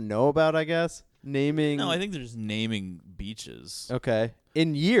supposed to know about, I guess. Naming. No, I think they're just naming beaches. Okay.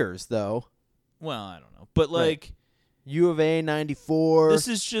 In years, though. Well, I don't know, but like. Right. U of A 94. This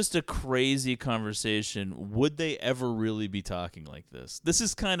is just a crazy conversation. Would they ever really be talking like this? This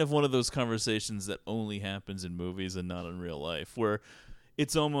is kind of one of those conversations that only happens in movies and not in real life, where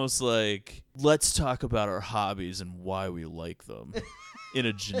it's almost like, let's talk about our hobbies and why we like them in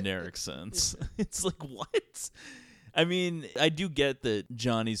a generic sense. It's like, what? I mean, I do get that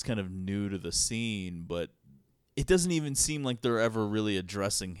Johnny's kind of new to the scene, but it doesn't even seem like they're ever really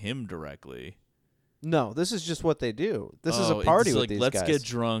addressing him directly. No, this is just what they do. This is a party it's with like, these let's guys. get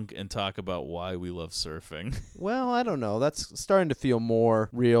drunk and talk about why we love surfing. Well, I don't know. That's starting to feel more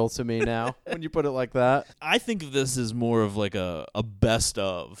real to me now when you put it like that. I think of this as more of like a best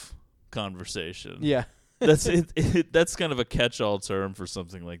of conversation. Yeah. That's it. That's kind of a catch-all term for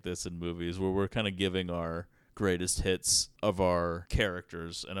something like this in movies, where we're kind of giving our greatest hits of our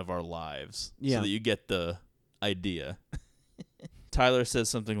characters and of our lives, so that you get the idea. Tyler says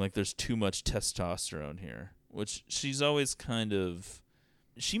something like, there's too much testosterone here, which she's always kind of...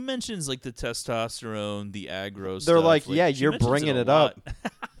 She mentions, like, the testosterone, the aggro stuff. They're like, yeah, she you're mentions bringing it lot.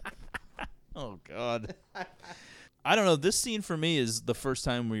 up. Oh, God. I don't know. This scene for me is the first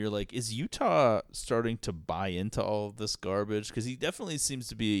time where you're like, is Utah starting to buy into all of this garbage? Because he definitely seems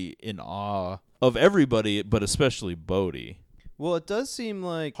to be in awe of everybody, but especially Bodhi. Well, it does seem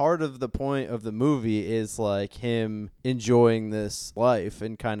like part of the point of the movie is like him enjoying this life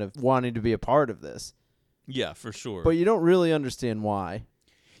and kind of wanting to be a part of this. Yeah, for sure. But you don't really understand why.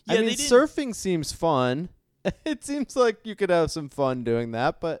 Yeah, I mean, surfing seems fun. It seems like you could have some fun doing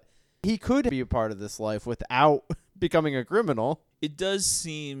that, but he could be a part of this life without becoming a criminal. It does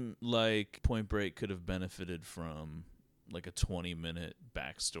seem like Point Break could have benefited from like a 20-minute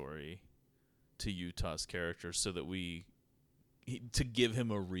backstory to Utah's character, so that to give him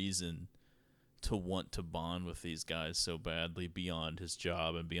a reason to want to bond with these guys so badly beyond his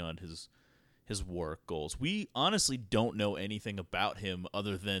job and beyond his work goals. We honestly don't know anything about him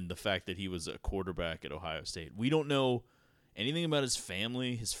other than the fact that he was a quarterback at Ohio State. We don't know anything about his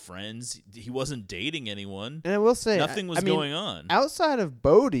family, his friends. He wasn't dating anyone. And I will say, nothing was going on. Outside of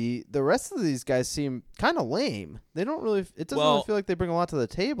Bodhi, the rest of these guys seem kind of lame. They don't really. It doesn't really feel like they bring a lot to the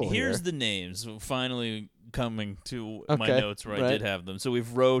table. Here's the names. Finally coming to my Okay, notes where I did have them. So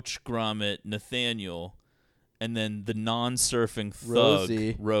we've Roach, Gromit, Nathaniel, and then the non-surfing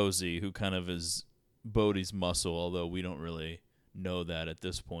thug, Rosie, who kind of is Bodhi's muscle, although we don't really know that at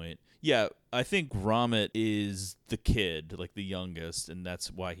this point. Yeah, I think Gromit is the kid, like the youngest, and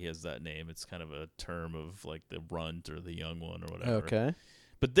that's why he has that name. It's kind of a term of like the runt or the young one or whatever. Okay.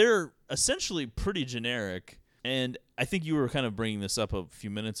 But they're essentially pretty generic. And I think you were kind of bringing this up a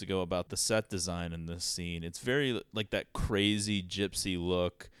few minutes ago about the set design in this scene. It's very like that crazy gypsy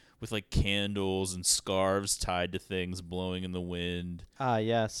look with like candles and scarves tied to things blowing in the wind. Ah,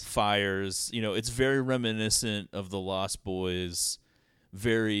 yes. Fires. You know, it's very reminiscent of the Lost Boys.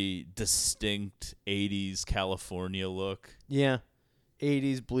 Very distinct 80s California look. Yeah.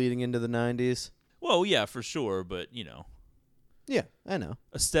 80s bleeding into the 90s. Well, yeah, for sure. But, you know. Yeah, I know.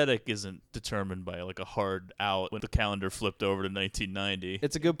 Aesthetic isn't determined by like a hard out when the calendar flipped over to 1990.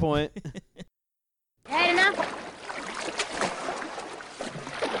 It's a good point. Had enough?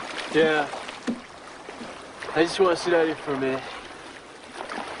 Yeah. I just want to sit out here for a minute.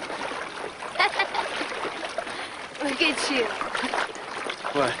 Look at you.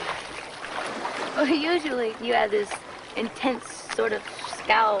 What? Well, usually you have this intense sort of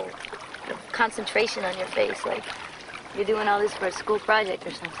scowl of concentration on your face, like you're doing all this for a school project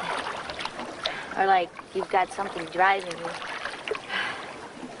or something. Or like you've got something driving you.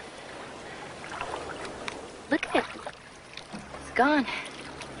 Look at it. It's gone.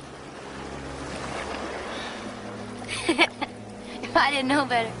 If I didn't know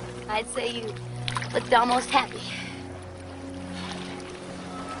better, I'd say you looked almost happy.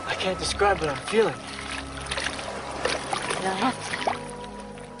 I can't describe what I'm feeling. You don't have to.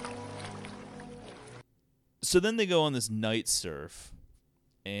 So then they go on this night surf,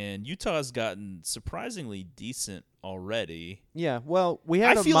 and Utah's gotten surprisingly decent already. Yeah, well, we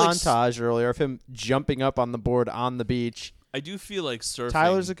had a montage earlier of him jumping up on the board on the beach. I do feel like surfing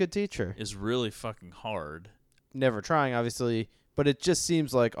Tyler's a good teacher. Is really fucking hard. Never trying, obviously, but it just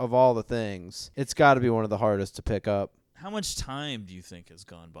seems like of all the things, it's got to be one of the hardest to pick up. How much time do you think has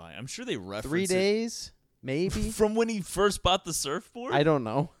gone by? I'm sure they reference 3 days, maybe? From when he first bought the surfboard? I don't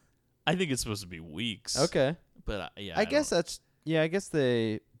know. I think it's supposed to be weeks. Okay. But yeah, I guess that's I guess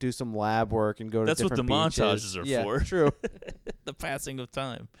they do some lab work and go to that's different what the beaches. montages are yeah, for. True. The passing of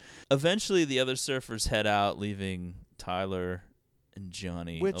time. Eventually, the other surfers head out, leaving Tyler and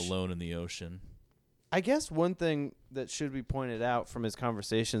Johnny alone in the ocean. I guess one thing that should be pointed out from his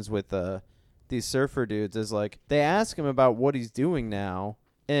conversations with these surfer dudes is like they ask him about what he's doing now,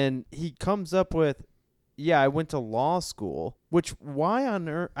 and he comes up with, "Yeah, I went to law school." Which, why on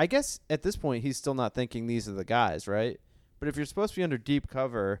earth? I guess at this point he's still not thinking these are the guys, right? But if you're supposed to be under deep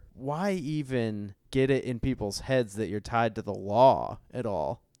cover, why even get it in people's heads that you're tied to the law at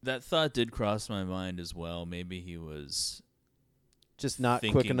all? That thought did cross my mind as well. Maybe he was just not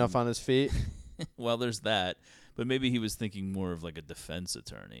quick enough on his feet. Well, there's that. But maybe he was thinking more of like a defense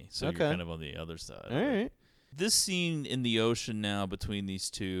attorney. So you're kind of on the other side. All right. This scene in the ocean now between these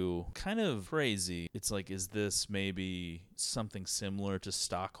two, kind of crazy. It's like, is this maybe something similar to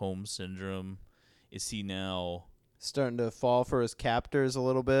Stockholm Syndrome? Is he now starting to fall for his captors a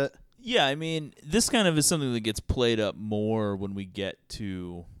little bit? Yeah, I mean, this kind of is something that gets played up more when we get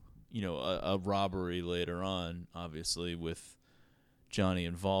to, a robbery later on, obviously, with Johnny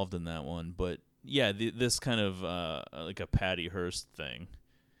involved in that one. But, yeah, this kind of like a Patty Hearst thing,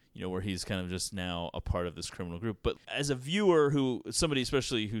 where he's kind of just now a part of this criminal group. But as a viewer, somebody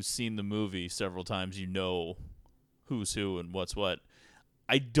especially who's seen the movie several times, who's who and what's what.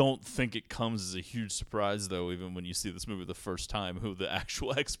 I don't think it comes as a huge surprise, though, even when you see this movie the first time, who the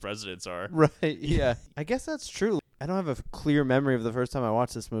actual ex-presidents are. Right, yeah. I guess that's true. I don't have a clear memory of the first time I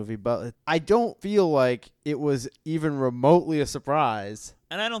watched this movie, but I don't feel like it was even remotely a surprise.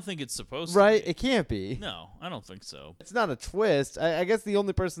 And I don't think it's supposed to be. It can't be. No, I don't think so. It's not a twist. I guess the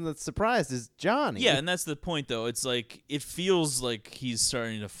only person that's surprised is Johnny. Yeah, and that's the point, though. It's like, it feels like he's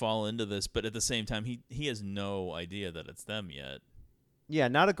starting to fall into this, but at the same time, he has no idea that it's them yet. Yeah,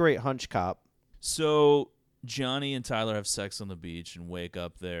 not a great hunch cop. So Johnny and Tyler have sex on the beach and wake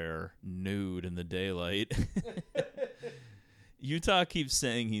up there nude in the daylight. Utah keeps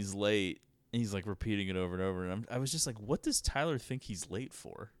saying he's late, and he's like repeating it over and over. And I was just like, what does Tyler think he's late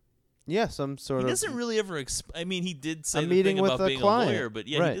for? Yeah, some sort of. He doesn't really ever. I mean, he did say a the meeting thing with about a being client. a lawyer, but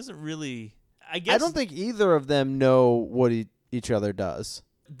yeah, right. He doesn't really. I guess I don't think either of them know what each other does.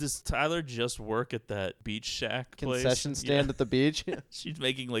 Does Tyler just work at that beach shack concession stand at the beach? She's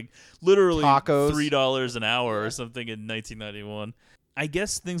making like literally tacos. $3 an hour or something in 1991. I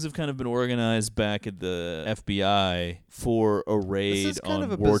guess things have kind of been organized back at the FBI for a raid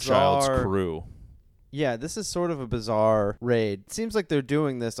on Warchild's crew. Yeah, this is sort of a bizarre raid. It seems like they're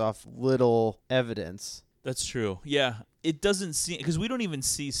doing this off little evidence. That's true. Yeah, it doesn't seem because we don't even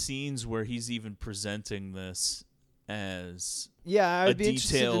see scenes where he's even presenting this as I'd be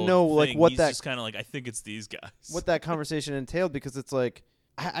interested to know thing. like what he's that just kind of like I think it's these guys. What that conversation entailed, because it's like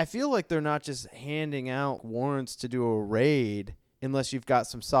I feel like they're not just handing out warrants to do a raid unless you've got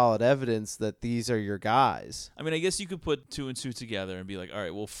some solid evidence that these are your guys. I mean, I guess you could put two and two together and be like, all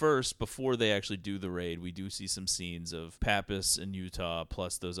right, well, first, before they actually do the raid, we do see some scenes of Pappas and Utah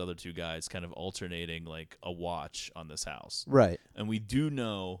plus those other two guys kind of alternating like a watch on this house. Right. And we do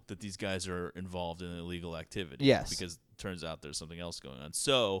know that these guys are involved in illegal activity. Yes. Because it turns out there's something else going on.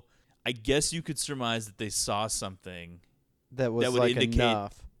 So I guess you could surmise that they saw something that would like indicate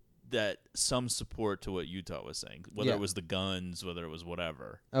enough. That some support to what Utah was saying, whether it was the guns, whether it was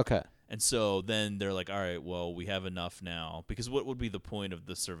whatever. Okay. And so then they're like, all right, well, we have enough now. Because what would be the point of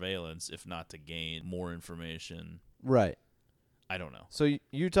the surveillance if not to gain more information? Right. I don't know. So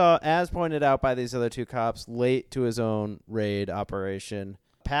Utah, as pointed out by these other two cops, late to his own raid operation.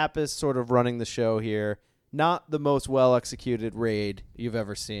 Pappas sort of running the show here. Not the most well-executed raid you've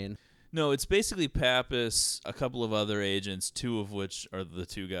ever seen. No, it's basically Pappas, a couple of other agents, two of which are the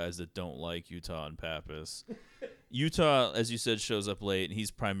two guys that don't like Utah and Pappas. Utah, as you said, shows up late, and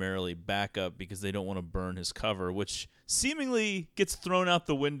he's primarily backup because they don't want to burn his cover, which seemingly gets thrown out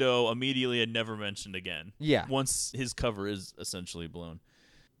the window immediately and never mentioned again. Yeah. Once his cover is essentially blown.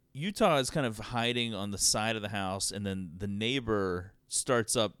 Utah is kind of hiding on the side of the house, and then the neighbor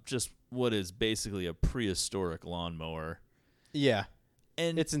starts up just what is basically a prehistoric lawnmower. Yeah.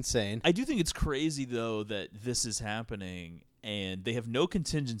 And it's insane. I do think it's crazy, though, that this is happening, and they have no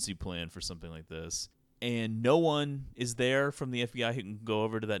contingency plan for something like this. And no one is there from the FBI who can go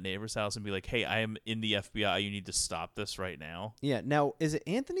over to that neighbor's house and be like, hey, I am in the FBI. You need to stop this right now. Yeah. Now, is it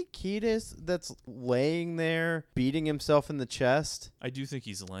Anthony Kiedis that's laying there beating himself in the chest? I do think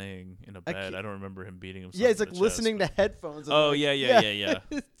he's laying in a bed. I don't remember him beating himself. Yeah, he's in like the listening chest, to headphones. Oh, like, yeah.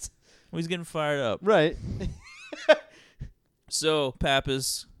 Well, he's getting fired up. Right. So,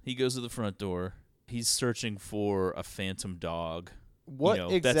 Pappas, he goes to the front door. He's searching for a phantom dog. What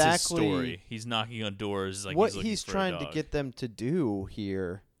exactly? That's his story. He's knocking on doors. Like what he's trying to get them to do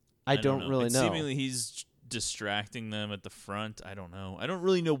here, I don't really know. Seemingly, he's distracting them at the front. I don't know. I don't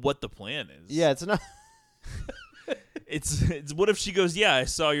really know what the plan is. Yeah, it's not. it's what if she goes, yeah, I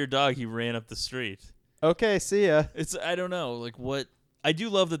saw your dog. He ran up the street. Okay, see ya. I don't know. Like what? I do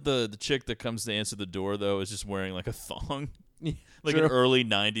love that the chick that comes to answer the door though is just wearing like a thong. Like True. An early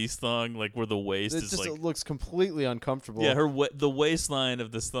 90s thong, like where the waist is just like... It looks completely uncomfortable. Yeah, the waistline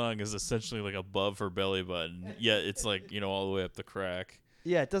of this thong is essentially like above her belly button, yet it's like, all the way up the crack.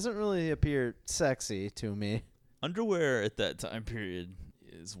 Yeah, it doesn't really appear sexy to me. Underwear at that time period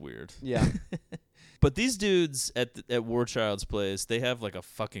is weird. Yeah. But these dudes at War Child's place, they have like a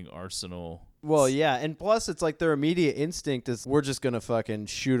fucking arsenal. Well, yeah, and plus it's like their immediate instinct is we're just going to fucking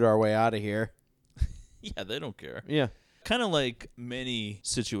shoot our way out of here. Yeah, they don't care. Yeah. Kind of like many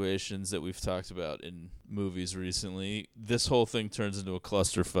situations that we've talked about in movies recently, this whole thing turns into a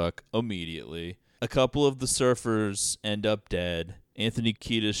clusterfuck immediately. A couple of the surfers end up dead. Anthony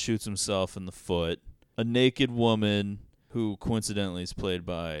Kiedis shoots himself in the foot. A naked woman, who coincidentally is played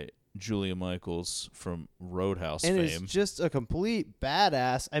by Julia Michaels from Roadhouse and fame. And is just a complete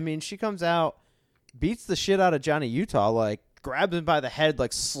badass. I mean, she comes out, beats the shit out of Johnny Utah, like, grabs him by the head,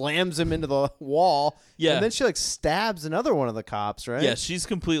 like slams him into the wall. Yeah. And then she like stabs another one of the cops, right? Yeah, she's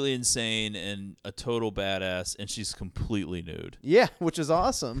completely insane and a total badass, and she's completely nude. Yeah, which is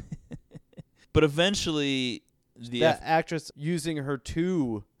awesome. But eventually that actress using her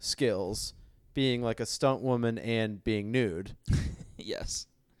two skills, being like a stunt woman and being nude. Yes.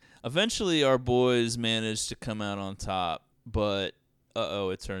 Eventually our boys manage to come out on top, but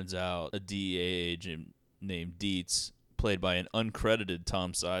it turns out a DEA agent named Dietz, played by an uncredited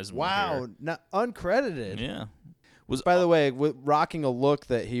Tom Sizemore. Wow, not uncredited. Yeah. By the way, rocking a look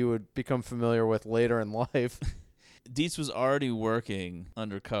that he would become familiar with later in life. Dietz was already working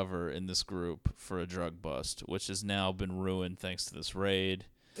undercover in this group for a drug bust, which has now been ruined thanks to this raid.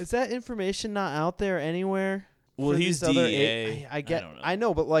 Is that information not out there anywhere? Well, he's DEA. I get. I don't know. I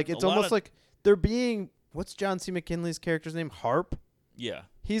know, but like it's almost like they're being. What's John C. McKinley's character's name? Harp. Yeah.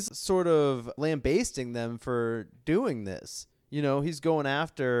 He's sort of lambasting them for doing this. He's going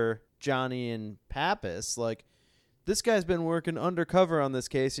after Johnny and Pappas. Like, this guy's been working undercover on this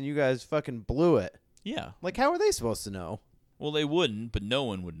case, and you guys fucking blew it. Yeah. Like, how are they supposed to know? Well, they wouldn't, but no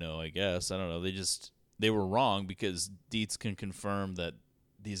one would know, I guess. I don't know. They were wrong because Dietz can confirm that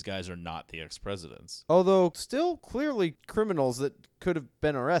these guys are not the ex-presidents. Although, still clearly criminals that could have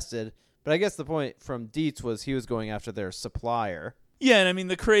been arrested. But I guess the point from Dietz was he was going after their supplier. Yeah, and I mean,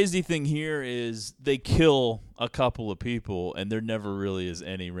 the crazy thing here is they kill a couple of people, and there never really is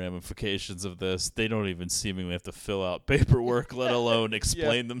any ramifications of this. They don't even seemingly have to fill out paperwork, let alone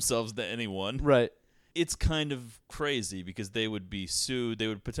explain themselves to anyone. Right. It's kind of crazy because they would be sued. They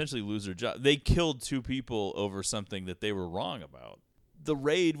would potentially lose their job. They killed two people over something that they were wrong about. The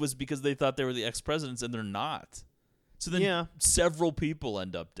raid was because they thought they were the ex-presidents, and they're not. So then several people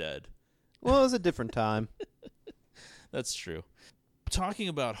end up dead. Well, it was a different time. That's true. Talking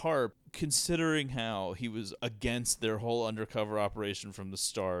about Harp, considering how he was against their whole undercover operation from the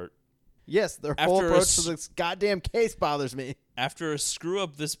start. Yes, their whole approach to this goddamn case bothers me. After a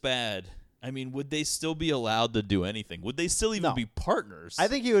screw-up this bad, I mean, would they still be allowed to do anything? Would they still even be partners? I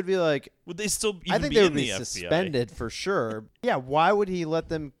think he would be like... Would they still even I think be they would in be the suspended FBI? for sure. Yeah, why would he let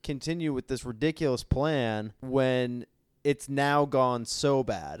them continue with this ridiculous plan when it's now gone so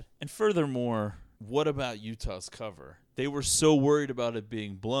bad? And furthermore, what about Utah's cover? They were so worried about it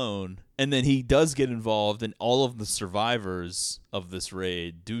being blown, and then he does get involved, and all of the survivors of this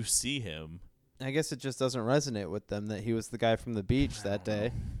raid do see him. I guess it just doesn't resonate with them that he was the guy from the beach that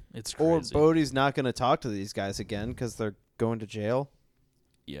day. It's crazy. Or Bodhi's not going to talk to these guys again because they're going to jail.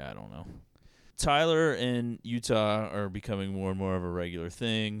 Yeah, I don't know. Tyler and Utah are becoming more and more of a regular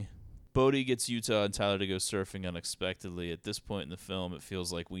thing. Bodhi gets Utah and Tyler to go surfing unexpectedly. At this point in the film, it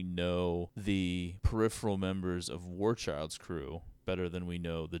feels like we know the peripheral members of Warchild's crew better than we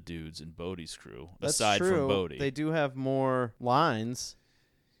know the dudes in Bodhi's crew, That's aside true. from Bodhi. They do have more lines.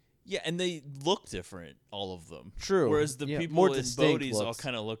 Yeah, and they look different, all of them. True. Whereas the Yeah, people more in distinct Bodhi's all looks.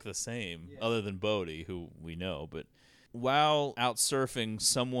 kind of look the same, other than Bodhi, who we know. But while out surfing,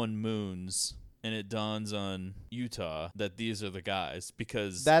 someone moons, and it dawns on Utah that these are the guys,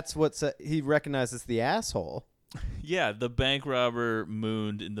 because That's what he recognizes the asshole. yeah, the bank robber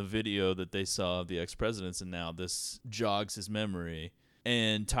mooned in the video that they saw of the ex-presidents, and now this jogs his memory.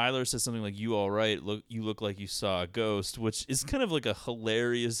 And Tyler says something like, "You all right? You look like you saw a ghost," which is kind of like a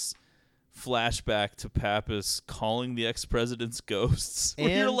hilarious flashback to Pappas calling the ex-presidents ghosts. Where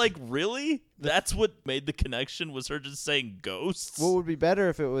you're And like, really? That's what made the connection, was her just saying ghosts? What would be better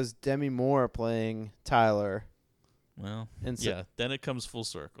if it was Demi Moore playing Tyler? Well, And so- yeah, then it comes full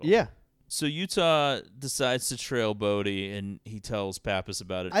circle. Yeah. So Utah decides to trail Bodhi, and he tells Pappas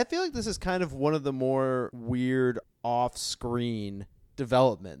about it. I feel like this is kind of one of the more weird off-screen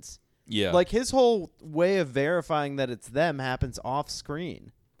developments. Yeah. Like his whole way of verifying that it's them happens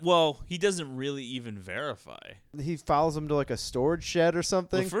off-screen. Well, he doesn't really even verify. He follows them to like a storage shed or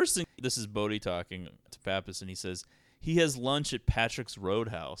something. The first thing, this is Bodhi talking to Pappas, and he says he has lunch at Patrick's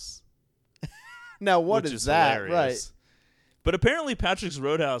Roadhouse. Now, what which is that? hilarious. Right. But apparently Patrick's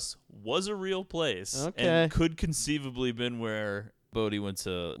Roadhouse was a real place Okay. and could conceivably been where Bodhi went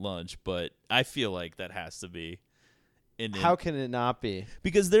to lunch, but I feel like that has to be. How can it not be?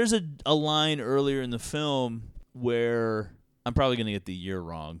 Because there's a line earlier in the film where, I'm probably going to get the year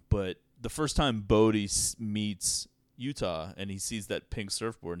wrong, but the first time Bodhi meets Utah and he sees that pink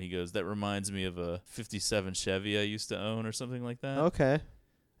surfboard and he goes, "That reminds me of a 57 Chevy I used to own," or something like that. Okay.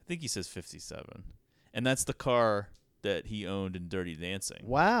 I think he says 57. And that's the car that he owned in Dirty Dancing.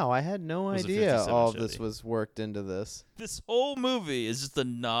 Wow, I had no It was a idea 57 all of Chevy. this was worked into this. This whole movie is just a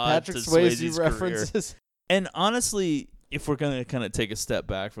nod Patrick to Swayze Swayze's references. career. And honestly, if we're going to kind of take a step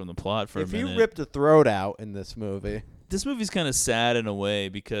back from the plot for If a minute. you ripped a throat out in this movie. This movie's kind of sad in a way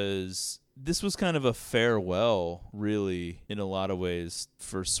because this was kind of a farewell, really, in a lot of ways,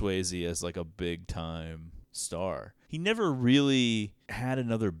 for Swayze as like a big-time star. He never really had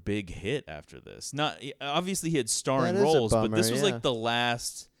another big hit after this. Not obviously he had starring That is a roles, but bummer, this was yeah. like the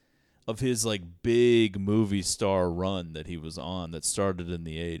last of his like big movie star run that he was on that started in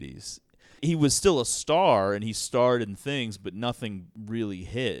the 80s. He was still a star and he starred in things, but nothing really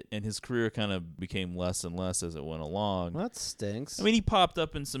hit, and his career kind of became less and less as it went along. Well, that stinks. I mean, he popped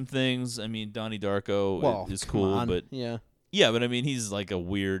up in some things. I mean, Donnie Darko is come cool, on. but yeah. Yeah, but I mean, he's like a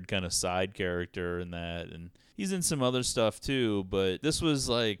weird kind of side character in that, and he's in some other stuff too. But this was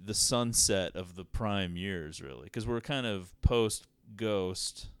like the sunset of the prime years, really, because we're kind of post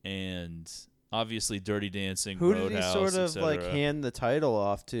Ghost and obviously Dirty Dancing. Who Roadhouse, did he sort of like etc.. hand the title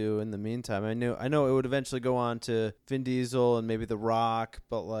off to in the meantime? I know it would eventually go on to Vin Diesel and maybe The Rock,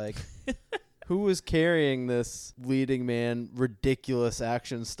 but like who was carrying this leading man ridiculous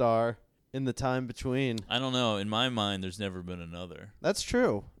action star in the time between? I don't know. In my mind, there's never been another. That's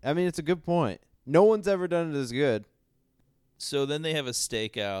true. I mean, it's a good point. No one's ever done it as good. So then they have a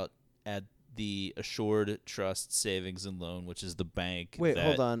stakeout at the Assured Trust Savings and Loan, which is the bank. Wait, that-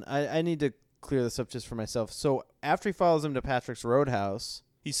 hold on. I need to clear this up just for myself. So after he follows him to Patrick's Roadhouse,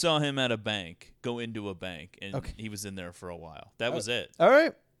 He saw him at a bank, go into a bank, and Okay. he was in there for a while. That was it. all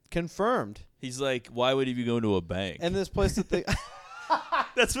right, confirmed. He's like, why would he be going to a bank? And this place that they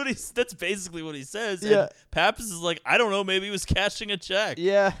That's basically what he says. Yeah. And Pappas is like, I don't know, maybe he was cashing a check.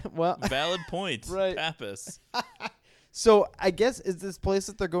 yeah, well, Valid point. Right. Pappas. so I guess is this place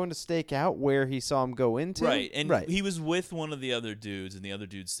that they're going to stake out where he saw him go into? Right. And right. he was with one of the other dudes, and the other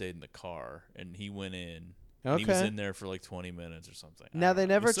dude stayed in the car, and he went in. And he was Okay. in there for like 20 minutes or something. I Now don't they know. It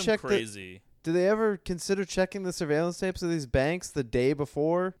never was some checked crazy. Do they ever consider checking the surveillance tapes of these banks the day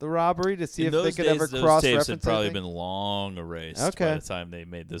before the robbery to see In if they those could days, ever those cross-reference tapes had probably anything? been long erased Okay. by the time they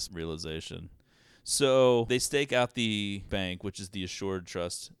made this realization. So they stake out the bank, which is the Assured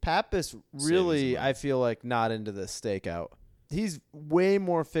Trust. Pappas really, Savings and I feel like, not into this stakeout. He's way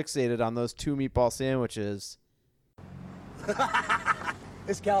more fixated on those 2 meatball sandwiches.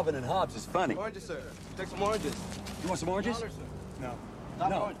 This Calvin and Hobbes is funny. Oranges, sir. Take some oranges. You want some oranges? No.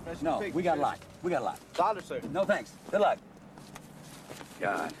 No, we got a lot. We got a lot. $1, sir. No thanks. Good luck.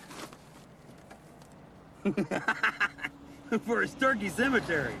 God. For his turkey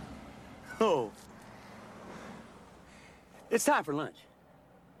cemetery. Oh. It's time for lunch.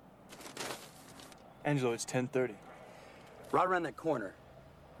 Angelo, it's 10:30. Right around that corner,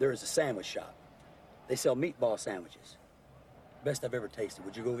 there is a sandwich shop. They sell meatball sandwiches. Best I've ever tasted.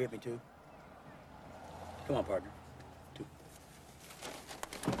 Would you go get me two? Come on, partner. Two.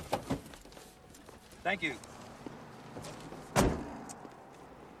 Thank you.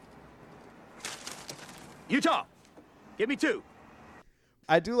 Utah, get me two.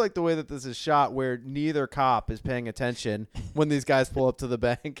 I do like the way that this is shot where neither cop is paying attention when these guys pull up to the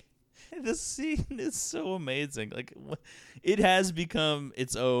bank. This scene is so amazing. Like, it has become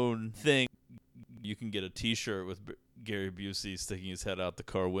its own thing. You can get a T-shirt with Gary Busey sticking his head out the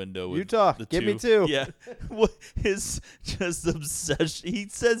car window. With Utah, the get two. me two. Yeah, his just obsession. He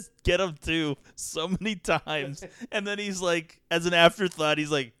says, "Get him two" so many times, and then he's like, as an afterthought,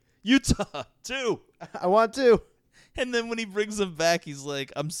 he's like, "Utah, two. I want two." And then when he brings them back, he's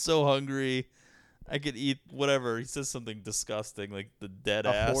like, "I'm so hungry. I could eat whatever." He says something disgusting, like the dead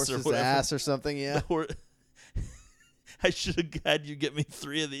ass horse's or whatever. ass or something. Yeah. I should have had you get me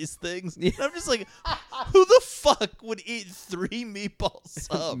 3 of these things. Yeah. I'm just like, who the fuck would eat 3 meatball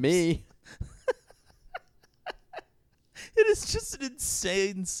subs? Me. It is just an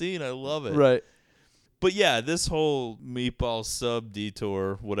insane scene. I love it. Right. But yeah, this whole meatball sub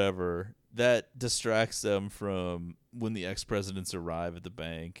detour, whatever, that distracts them from when the ex-presidents arrive at the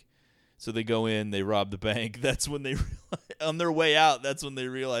bank. So they go in, they rob the bank. That's when they on their way out, that's when they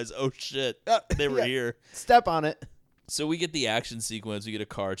realize, oh shit, they were here. Step on it. So we get the action sequence. We get a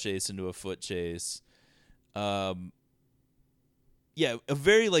car chase into a foot chase. Yeah, a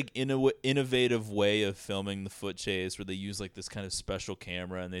very like innovative way of filming the foot chase where they use like this kind of special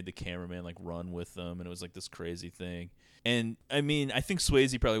camera and they had the cameraman like run with them, and it was like this crazy thing. And I mean, I think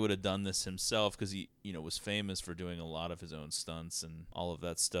Swayze probably would have done this himself because he, was famous for doing a lot of his own stunts and all of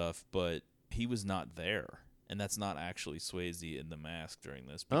that stuff, but he was not there. And that's not actually Swayze in The Mask during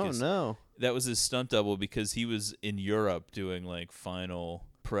this. Oh, no. That was his stunt double because he was in Europe doing, like, final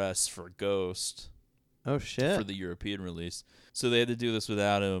press for Ghost. Oh, shit. For the European release. So they had to do this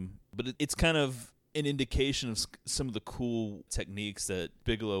without him. But it's kind of an indication of some of the cool techniques that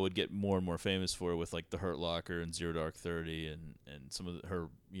Bigelow would get more and more famous for with, like, The Hurt Locker and Zero Dark 30 and some of her,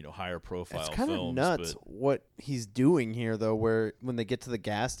 higher profile films. It's kind of nuts what he's doing here, though, where when they get to the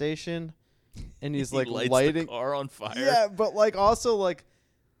gas station... And he's like lighting the car on fire. Yeah, but like also like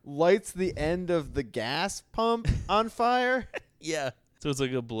lights the end of the gas pump on fire. Yeah. So it's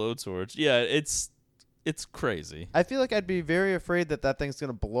like a blowtorch. Yeah, it's crazy. I feel like I'd be very afraid that thing's going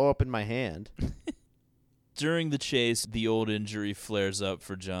to blow up in my hand. During the chase, the old injury flares up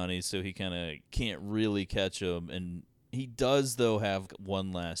for Johnny, so he kind of can't really catch him. And he does, though, have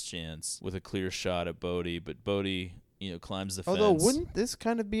one last chance with a clear shot at Bodie. But Bodie... climbs the fence. Although, wouldn't this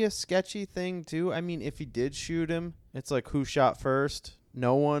kind of be a sketchy thing, too? I mean, if he did shoot him, it's like, who shot first?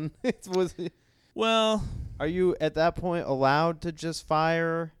 No one? Well... Are you, at that point, allowed to just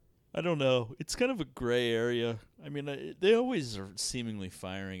fire? I don't know. It's kind of a gray area. I mean, they always are seemingly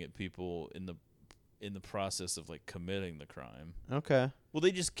firing at people in the process of, like, committing the crime. Okay. Well,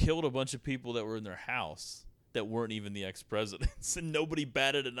 they just killed a bunch of people that were in their house that weren't even the ex-presidents, and nobody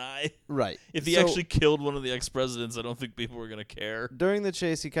batted an eye. Right. If he actually killed one of the ex-presidents, I don't think people were going to care. During the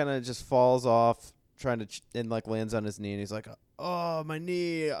chase, he kind of just falls off, trying to and like lands on his knee, and he's like, "Oh, my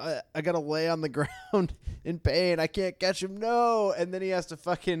knee! I gotta lay on the ground in pain. I can't catch him. No!" And then he has to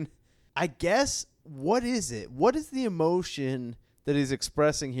fucking. I guess what is it? What is the emotion that he's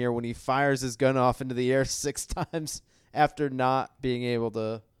expressing here when he fires his gun off into the air 6 times after not being able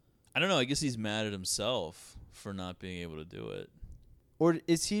to? I don't know. I guess he's mad at himself for not being able to do it. Or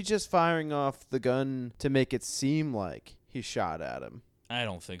is he just firing off the gun to make it seem like he shot at him? I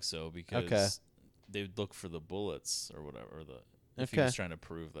don't think so because they would look for the bullets or whatever. If he was trying to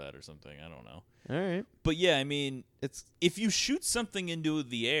prove that or something. I don't know. All right. But yeah, I mean, if you shoot something into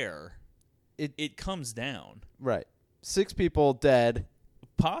the air, it comes down. Right. 6 people dead.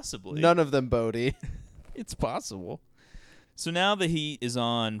 Possibly. None of them Bodie. It's possible. So now the heat is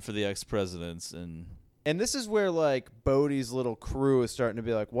on for the ex-presidents And this is where, like, Bodie's little crew is starting to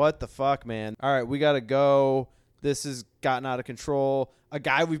be like, what the fuck, man? All right, we got to go. This has gotten out of control. A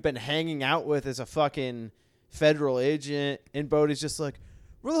guy we've been hanging out with is a fucking federal agent. And Bodie's just like,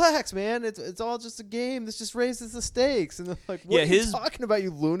 relax, man. It's all just a game. This just raises the stakes. And they're like, what are you talking about,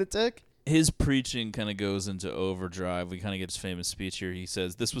 you lunatic? His preaching kind of goes into overdrive. We kind of get his famous speech here. He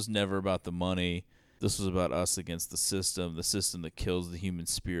says, this was never about the money. This was about us against the system that kills the human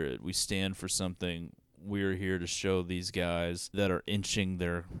spirit. We stand for something. We're here to show these guys that are inching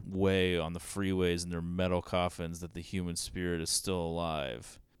their way on the freeways in their metal coffins that the human spirit is still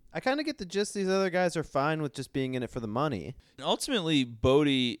alive. I kind of get the gist these other guys are fine with just being in it for the money. Ultimately,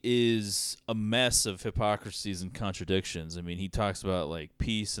 Bodhi is a mess of hypocrisies and contradictions. I mean, he talks about like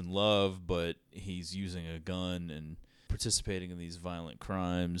peace and love, but he's using a gun and participating in these violent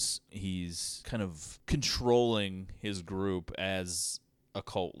crimes. He's kind of controlling his group as a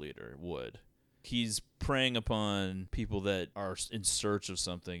cult leader would. He's preying upon people that are in search of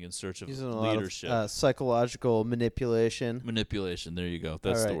something, in search of Using leadership. A lot of psychological manipulation. Manipulation, there you go.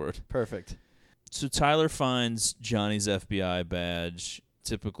 That's the word. Perfect. So Tyler finds Johnny's FBI badge,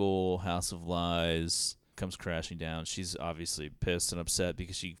 typical House of Lies, comes crashing down. She's obviously pissed and upset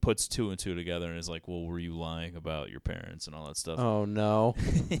because she puts two and two together and is like, well, were you lying about your parents and all that stuff? Oh, no.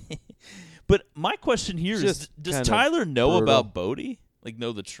 But my question here is, does Tyler know about Bodhi? Like,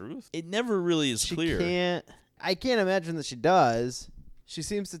 know the truth? It never really is clear. I can't imagine that she does. She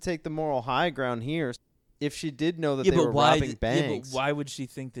seems to take the moral high ground here. If she did know that they were robbing banks. Yeah, but why would she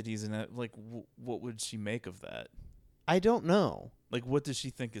think that he's in that? Like, what would she make of that? I don't know. Like, what does she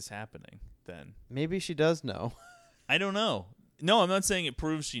think is happening then? Maybe she does know. I don't know. No, I'm not saying it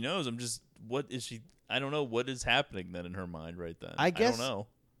proves she knows. I'm just, what is she? I don't know what is happening then in her mind right then. I don't know.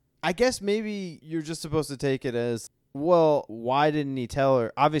 I guess maybe you're just supposed to take it as, well, why didn't he tell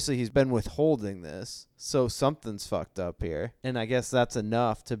her? Obviously, he's been withholding this, so something's fucked up here. And I guess that's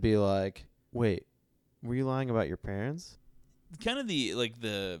enough to be like, wait, were you lying about your parents? Kind of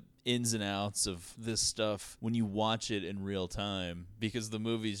the ins and outs of this stuff when you watch it in real time, because the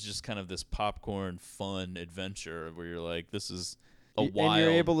movie's just kind of this popcorn fun adventure where you're like, this is a wild and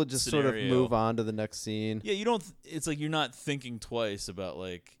you're able to just scenario. sort of move on to the next scene. Yeah, you don't. It's like you're not thinking twice about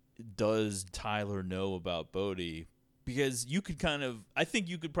like, does Tyler know about Bodhi? Because you could I think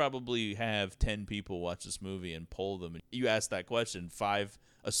you could probably have 10 people watch this movie and poll them. You ask that question, 5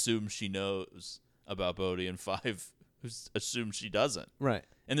 assume she knows about Bodhi and 5 assume she doesn't. Right.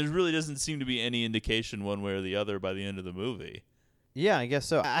 And there really doesn't seem to be any indication one way or the other by the end of the movie. Yeah, I guess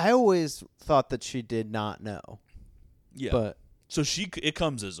so. I always thought that she did not know. Yeah. But so it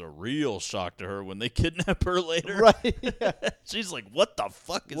comes as a real shock to her when they kidnap her later. Right. Yeah. She's like, what the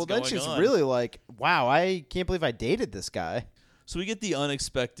fuck is going on? Well, then she's really like, wow, I can't believe I dated this guy. So we get the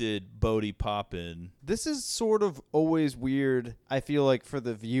unexpected Bodhi pop-in. This is sort of always weird, I feel like, for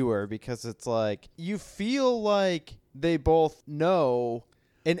the viewer, because it's like, you feel like they both know,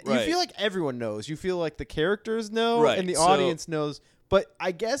 and you feel like everyone knows. You feel like the characters know, and the audience knows. But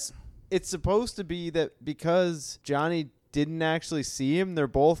I guess it's supposed to be that because Johnny didn't actually see him, they're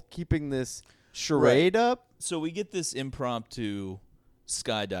both keeping this charade up. So we get this impromptu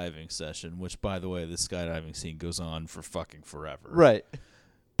skydiving session, which, by the way, this skydiving scene goes on for fucking forever. Right.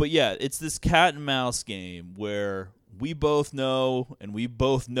 But yeah, it's this cat and mouse game where we both know and we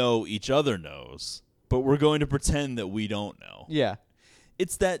both know each other knows, but we're going to pretend that we don't know. Yeah.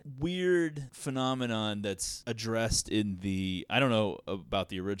 It's that weird phenomenon that's addressed in I don't know about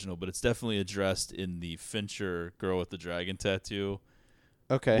the original, but it's definitely addressed in the Fincher Girl with the Dragon Tattoo.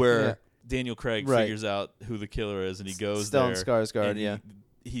 Okay. Where Daniel Craig figures out who the killer is, and he goes Stellan there. Skarsgård, and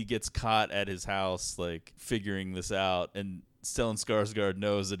he gets caught at his house, like, figuring this out, and Stellan Skarsgård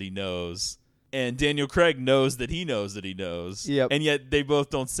knows that he knows. And Daniel Craig knows that he knows that he knows. Yep. And yet they both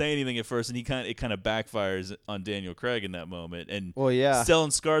don't say anything at first, and it kind of backfires on Daniel Craig in that moment. And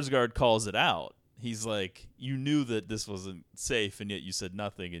Stellan Skarsgård calls it out. He's like, you knew that this wasn't safe, and yet you said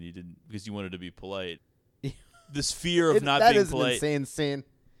nothing, and you didn't because you wanted to be polite. This fear of not being polite. That is an insane scene.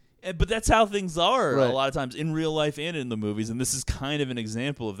 But that's how things are a lot of times in real life and in the movies. And this is kind of an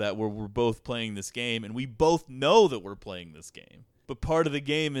example of that, where we're both playing this game, and we both know that we're playing this game. But part of the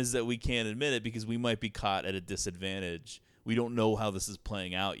game is that we can't admit it because we might be caught at a disadvantage. We don't know how this is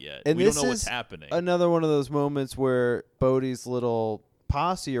playing out yet. And we don't know what's happening. Another one of those moments where Bodhi's little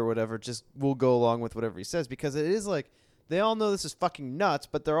posse or whatever just will go along with whatever he says, because it is like they all know this is fucking nuts,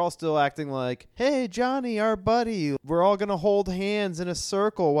 but they're all still acting like, hey, Johnny, our buddy, we're all going to hold hands in a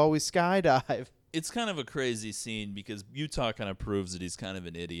circle while we skydive. It's kind of a crazy scene because Utah kind of proves that he's kind of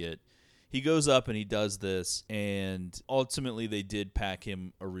an idiot. He goes up and he does this, and ultimately they did pack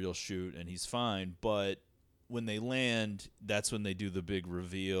him a real chute, and he's fine. But when they land, that's when they do the big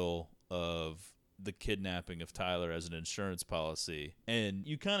reveal of the kidnapping of Tyler as an insurance policy. And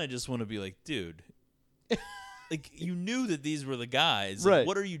you kind of just want to be like, dude, like, you knew that these were the guys. Like,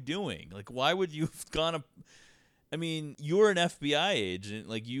 what are you doing? Like, why would you have gone up? I mean, you're an FBI agent.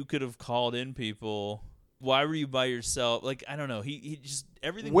 Like, you could have called in people Why were you by yourself? Like, I don't know. He just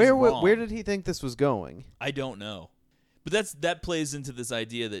everything was wrong. Where did he think this was going? I don't know. But that plays into this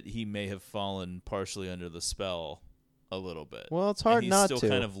idea that he may have fallen partially under the spell a little bit. Well, it's hard not to. He's still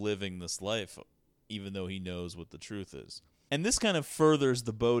kind of living this life, even though he knows what the truth is. And this kind of furthers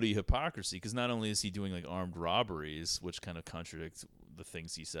the Bodhi hypocrisy, because not only is he doing like armed robberies, which kind of contradicts the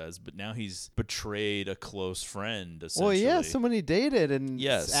things he says, but now he's betrayed a close friend, essentially. Well, yeah, someone he dated and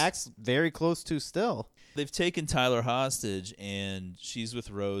Yes. acts very close to still. They've taken Tyler hostage, and she's with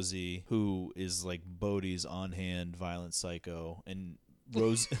Rosie, who is like Bodhi's on-hand violent psycho, and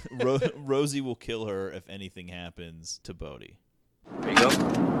Rosie will kill her if anything happens to Bodhi. There you go.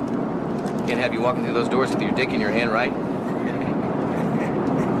 Can't have you walking through those doors with your dick in your hand, right?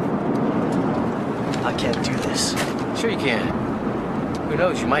 I can't do this. Sure you can. Who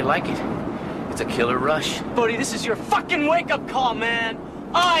knows, you might like it. It's a killer rush. Bodhi, this is your fucking wake-up call, man!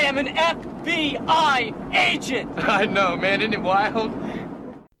 I am an FBI agent! I know, man, isn't it wild?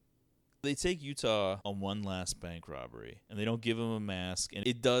 They take Utah on one last bank robbery, and they don't give him a mask, and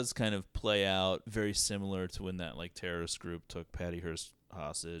it does kind of play out very similar to when that like terrorist group took Patty Hearst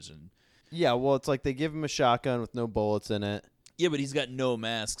hostage. And yeah, well, it's like they give him a shotgun with no bullets in it. Yeah, but he's got no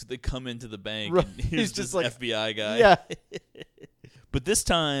masks. They come into the bank, Right. and he's just like FBI guy. Yeah. But this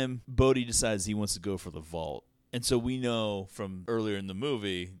time, Bodhi decides he wants to go for the vault. And so we know from earlier in the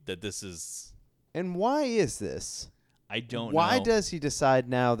movie that this is... And why is this? I don't know. Why does he decide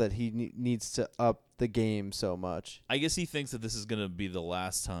now that he needs to up the game so much? I guess he thinks that this is going to be the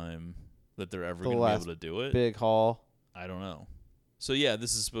last time that they're ever going to be able to do it. Big haul. I don't know. So yeah,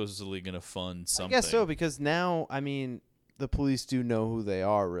 this is supposedly going to fund something. I guess so, because now, I mean, the police do know who they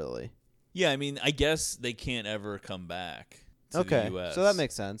are, really. Yeah, I mean, I guess they can't ever come back to the U.S. So that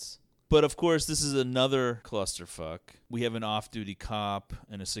makes sense. But of course, this is another clusterfuck. We have an off-duty cop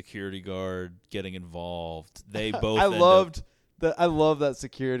and a security guard getting involved. They both. I love that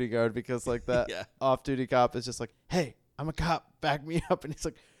security guard, because like that Yeah. off-duty cop is just like, "Hey, I'm a cop. Back me up," and he's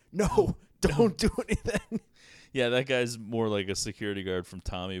like, "No, don't do anything." Yeah, that guy's more like a security guard from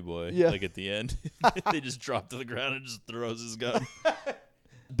Tommy Boy. Yeah. Like at the end, they just drop to the ground and just throws his gun.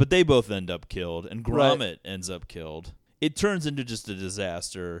 But they both end up killed, and Gromit ends up killed. It turns into just a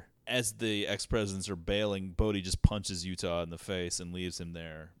disaster. As the ex-presidents are bailing, Bodhi just punches Utah in the face and leaves him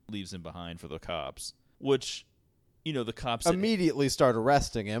behind for the cops. Which, you know, the cops immediately start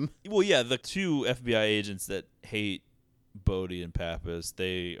arresting him. Well, yeah, the two FBI agents that hate Bodhi and Pappas,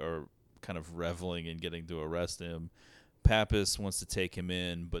 they are kind of reveling in getting to arrest him. Pappas wants to take him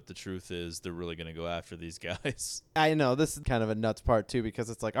in, but the truth is they're really going to go after these guys. I know, this is kind of a nuts part too, because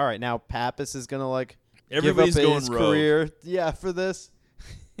it's like, all right, now Pappas is going to like Everybody's give up going his rogue. career, for this.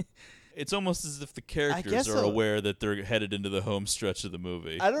 It's almost as if the characters are aware that they're headed into the home stretch of the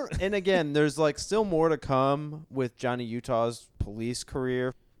movie. And again, there's like still more to come with Johnny Utah's police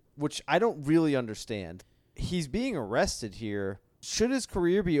career, which I don't really understand. He's being arrested here. Should his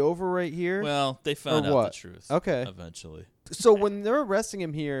career be over right here? Well, they found out the truth. Okay. Eventually. So when they're arresting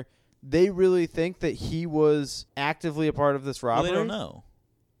him here, they really think that he was actively a part of this robbery? Well, they don't know.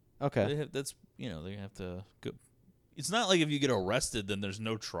 Okay. They have to go. It's not like if you get arrested, then there's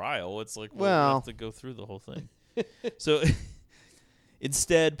no trial. It's like, you have to go through the whole thing. So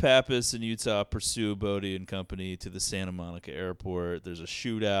instead, Pappas and Utah pursue Bodhi and company to the Santa Monica airport. There's a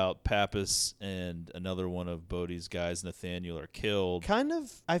shootout. Pappas and another one of Bodhi's guys, Nathaniel, are killed. Kind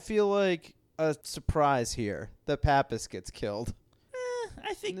of, I feel like a surprise here that Pappas gets killed.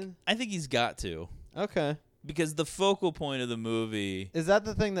 I think he's got to. Okay. Because the focal point of the movie is that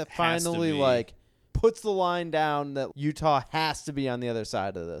the thing that has to finally be- like puts the line down that Utah has to be on the other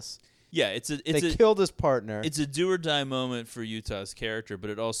side of this. Yeah, they killed his partner. It's a do or die moment for Utah's character, but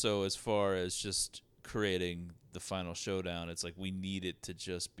it also, as far as just creating the final showdown, it's like we need it to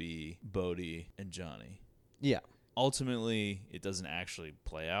just be Bodhi and Johnny. Yeah. Ultimately, it doesn't actually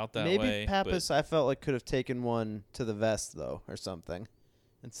play out that way. Maybe Pappas, I felt like, could have taken one to the vest though, or something,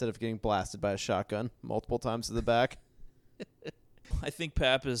 instead of getting blasted by a shotgun multiple times to the back. I think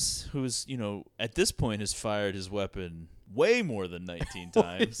Pappas, who's, at this point has fired his weapon way more than 19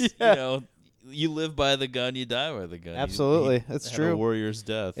 times. Yeah. You live by the gun, you die by the gun. Absolutely. That's had true. A warrior's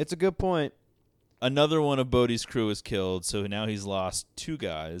death. It's a good point. Another one of Bodhi's crew is killed, so now he's lost 2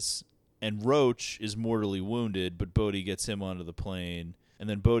 guys. And Roach is mortally wounded, but Bodhi gets him onto the plane. And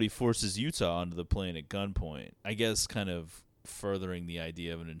then Bodhi forces Utah onto the plane at gunpoint. I guess kind of furthering the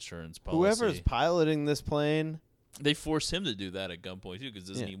idea of an insurance policy. Whoever's piloting this plane, they force him to do that at gunpoint too, because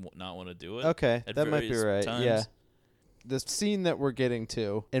doesn't he not want to do it? Okay, at that might be various right. times? Yeah, the scene that we're getting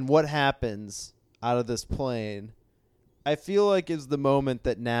to and what happens out of this plane I feel like is the moment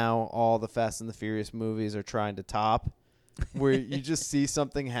that now all the Fast and the Furious movies are trying to top, where you just see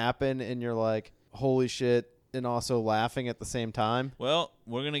something happen and you're like, holy shit, and also laughing at the same time. Well,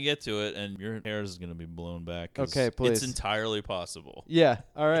 we're going to get to it, and your hair is going to be blown back. 'Cause Okay, please. It's entirely possible. Yeah,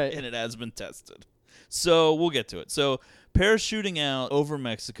 all right. And it has been tested. So we'll get to it. So parachuting out over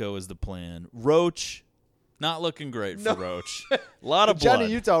Mexico is the plan. Roach, not looking great for Roach. A lot of blood.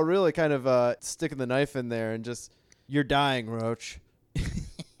 Johnny Utah really kind of sticking the knife in there and just, you're dying, Roach.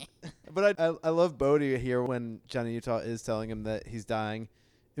 But I love Bodhi here when Johnny Utah is telling him that he's dying.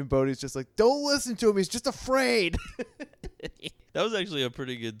 And Bodhi's just like, don't listen to him. He's just afraid. That was actually a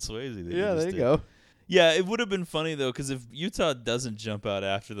pretty good Swayze. That Yeah, there you did. go. Yeah, it would have been funny, though, because if Utah doesn't jump out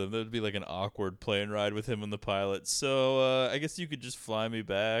after them, there would be like an awkward plane ride with him and the pilot. So I guess you could just fly me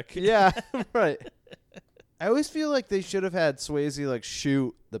back. Yeah, right. I always feel like they should have had Swayze like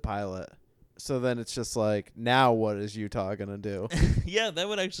shoot the pilot. So then it's just like, now what is Utah going to do? Yeah, that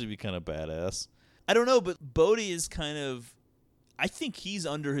would actually be kind of badass. I don't know, but Bodhi is kind of... I think he's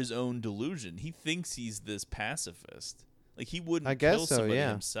under his own delusion. He thinks he's this pacifist. Like, he wouldn't kill somebody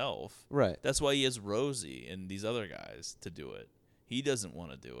himself. Right. That's why he has Rosie and these other guys to do it. He doesn't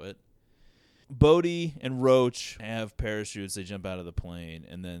want to do it. Bodhi and Roach have parachutes. They jump out of the plane,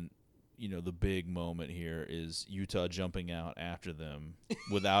 and then, you know, the big moment here is Utah jumping out after them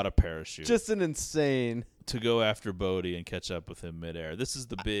without a parachute. Just an insane... To go after Bodhi and catch up with him midair. This is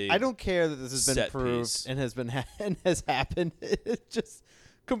the big... I don't care that this has been proved piece. and has happened. It's just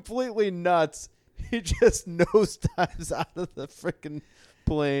completely nuts. He just nosedives out of the freaking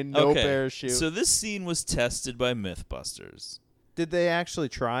plane, no parachute. So this scene was tested by Mythbusters. Did they actually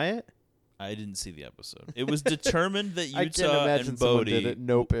try it? I didn't see the episode. It was determined that I can't Utah imagine and someone Bodhi... did it,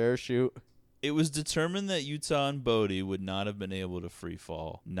 no parachute. It was determined that Utah and Bodhi would not have been able to free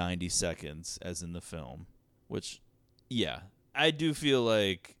fall 90 seconds as in the film, which, yeah, I do feel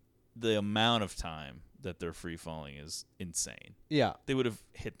like the amount of time that they're free falling is insane. Yeah. They would have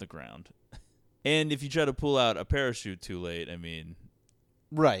hit the ground. And if you try to pull out a parachute too late, I mean,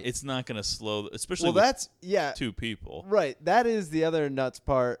 right, it's not going to slow, especially well, with that's two people. Right. That is the other nuts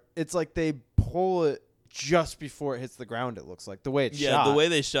part. It's like they pull it just before it hits the ground, it looks like. The way it's shot. Yeah, the way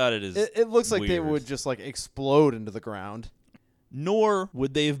they shot it is It looks like they weird. would just like explode into the ground. Nor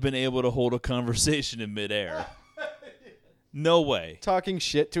would they have been able to hold a conversation in midair. No way. Talking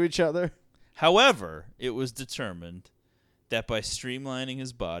shit to each other. However, it was determined that by streamlining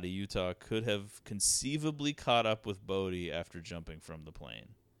his body, Utah could have conceivably caught up with Bodhi after jumping from the plane.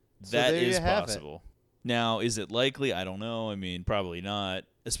 So That there is you have it. possible. Now, is it likely? I don't know. I mean, probably not.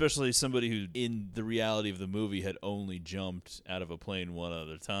 Especially somebody who, in the reality of the movie, had only jumped out of a plane one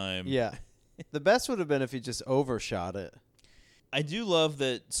other time. Yeah. The best would have been if he just overshot it. I do love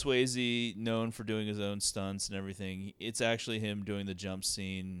that Swayze, known for doing his own stunts and everything, it's actually him doing the jump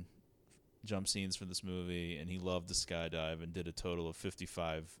scenes for this movie, and he loved the skydive and did a total of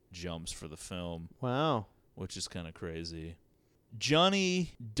 55 jumps for the film. Wow. Which is kind of crazy.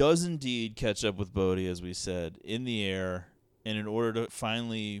 Johnny does indeed catch up with Bodhi, as we said, in the air, and in order to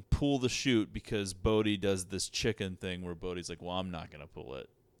finally pull the chute, because Bodhi does this chicken thing where Bodhi's like, well, I'm not going to pull it.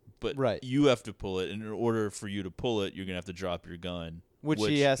 But right. You have to pull it, and in order for you to pull it, you're going to have to drop your gun. Which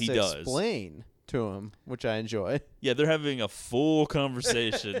he has to does. explain to him, which I enjoy. Yeah, they're having a full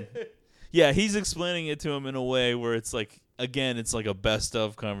conversation. Yeah, he's explaining it to him in a way where it's like, again, it's like a best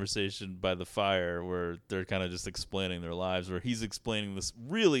of conversation by the fire where they're kind of just explaining their lives, where he's explaining this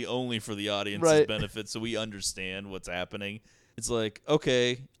really only for the audience's benefit so we understand what's happening. It's like,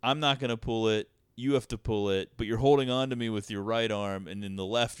 okay, I'm not going to pull it. You have to pull it, but you're holding on to me with your right arm, and in the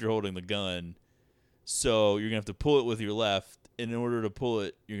left you're holding the gun. So you're going to have to pull it with your left, and in order to pull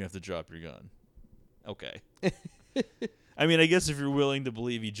it, you're going to have to drop your gun. Okay. I mean, I guess if you're willing to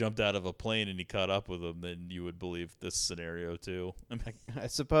believe he jumped out of a plane and he caught up with him, then you would believe this scenario too. I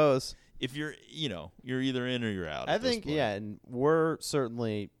suppose. If you're, you're either in or you're out. I think, yeah, and we're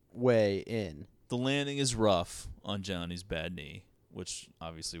certainly way in. The landing is rough on Johnny's bad knee, which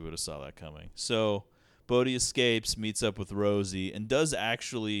obviously would have saw that coming. So Bodhi escapes, meets up with Rosie, and does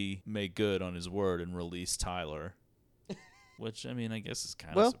actually make good on his word and release Tyler, which, I mean, I guess is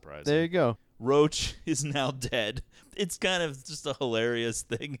kind of surprising. There you go. Roach is now dead. It's kind of just a hilarious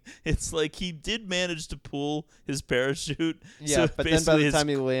thing. It's like he did manage to pull his parachute. Yeah, so but then by the time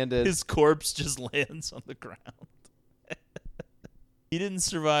he landed, his corpse just lands on the ground. He didn't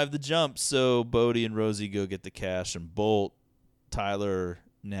survive the jump, so Bodhi and Rosie go get the cash and bolt. Tyler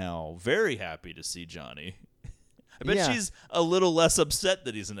now very happy to see Johnny. I bet she's a little less upset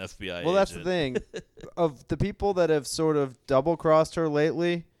that he's an FBI agent. Well, that's the thing. Of the people that have sort of double-crossed her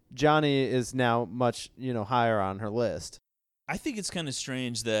lately, Johnny is now much, higher on her list. I think it's kind of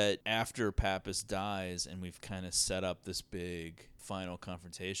strange that after Pappas dies and we've kind of set up this big final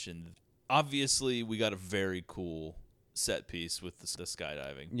confrontation, obviously we got a very cool set piece with the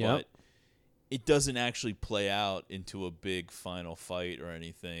skydiving, but it doesn't actually play out into a big final fight or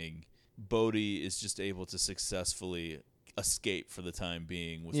anything. Bodhi is just able to successfully escape for the time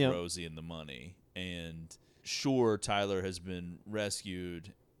being with Rosie and the money. And sure, Tyler has been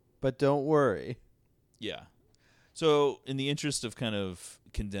rescued. But don't worry. Yeah. So in the interest of kind of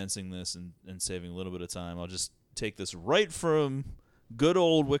condensing this and saving a little bit of time, I'll just take this right from good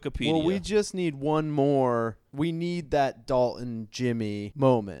old Wikipedia. Well, we just need one more. We need that Dalton Jimmy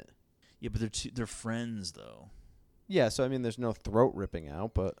moment. Yeah, but they're friends, though. Yeah, so, there's no throat ripping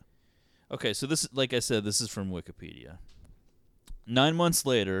out, but... Okay, so this, like I said, this is from Wikipedia. 9 months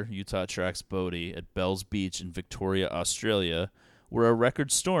later, Utah tracks Bodhi at Bells Beach in Victoria, Australia, where a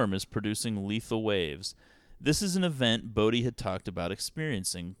record storm is producing lethal waves. This is an event Bodhi had talked about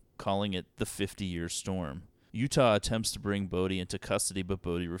experiencing, calling it the 50-year storm. Utah attempts to bring Bodhi into custody, but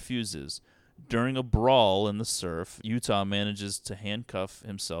Bodhi refuses. During a brawl in the surf, Utah manages to handcuff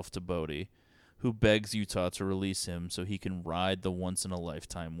himself to Bodhi, who begs Utah to release him so he can ride the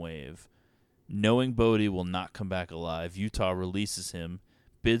once-in-a-lifetime wave. Knowing Bodhi will not come back alive, Utah releases him,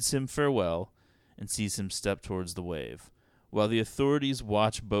 bids him farewell, and sees him step towards the wave. While the authorities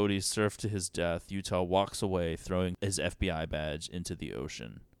watch Bodhi surf to his death, Utah walks away, throwing his FBI badge into the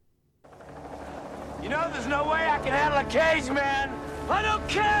ocean. You know there's no way I can handle a cage, man. I don't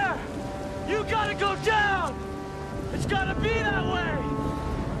care. You gotta go down. It's gotta be that way.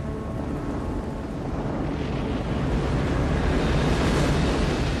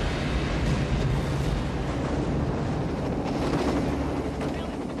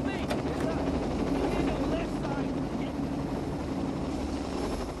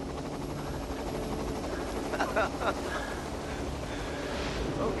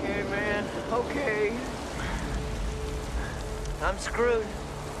 Okay, man. Okay. I'm screwed.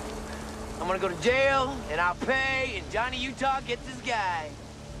 I'm gonna go to jail, and I'll pay, and Johnny Utah gets this guy.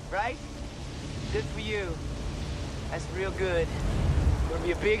 Right? Good for you. That's real good. You're gonna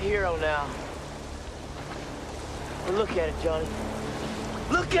be a big hero now. But look at it, Johnny.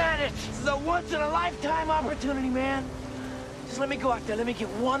 Look at it! This is a once-in-a-lifetime opportunity, man. Just let me go out there. Let me get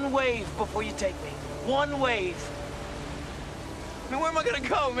one wave before you take me. One wave. I mean, where am I gonna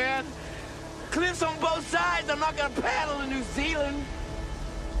go, man? Cliffs on both sides. I'm not gonna paddle to New Zealand.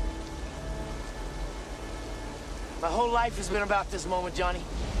 My whole life has been about this moment, Johnny.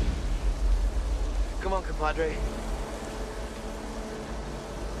 Come on, compadre.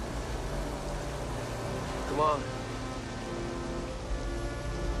 Come on.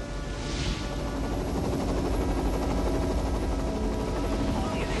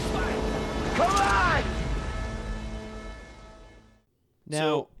 Come on! Now,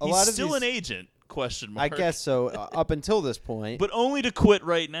 so a he's lot of still these, an agent, question mark. I guess so, up until this point. But only to quit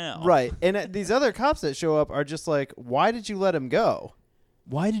right now. Right. And these other cops that show up are just like, why did you let him go?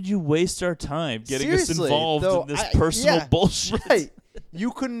 Why did you waste our time getting Seriously, us involved though, in this personal bullshit? Right.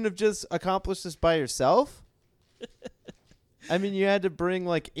 You couldn't have just accomplished this by yourself? I mean, you had to bring,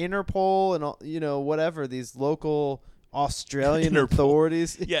 like, Interpol and, whatever, these local Australian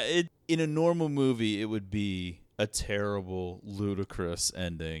authorities. Yeah, in a normal movie, it would be a terrible, ludicrous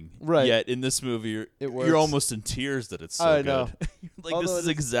ending. Right. Yet in this movie, you're almost in tears that it's so I good. know. Like, this is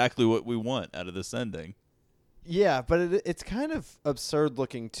exactly what we want out of this ending. Yeah, but it's kind of absurd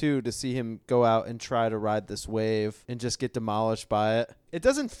looking, too, to see him go out and try to ride this wave and just get demolished by it. It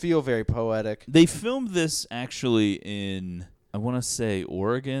doesn't feel very poetic. They filmed this actually in, I want to say,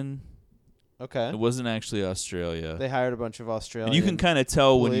 Oregon. Okay. It wasn't actually Australia. They hired a bunch of Australian And you can kind of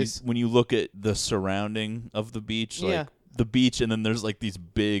tell police. when you look at the surrounding of the beach, like the beach, and then there's like these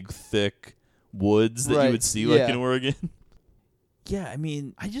big, thick woods that you would see like in Oregon. Yeah, I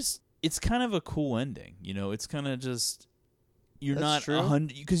mean, it's kind of a cool ending. It's kind of just you're That's not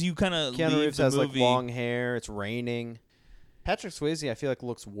 100 because you kind of Keanu leave Reeves the has movie. like long hair. It's raining. Patrick Swayze, I feel like,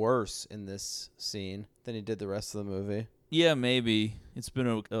 looks worse in this scene than he did the rest of the movie. Yeah, maybe. It's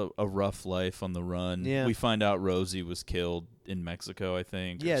been a rough life on the run. Yeah. We find out Rosie was killed in Mexico, I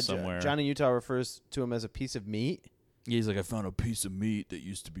think, or somewhere. Johnny Utah refers to him as a piece of meat. Yeah, he's like, I found a piece of meat that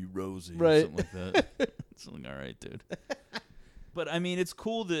used to be Rosie, right? Or something like that. Something, all right, dude. But, I mean, it's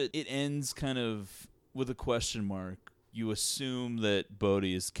cool that it ends kind of with a question mark. You assume that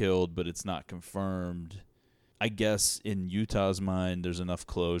Bodhi is killed, but it's not confirmed. I guess in Utah's mind, there's enough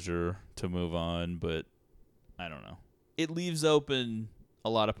closure to move on, but I don't know. It leaves open a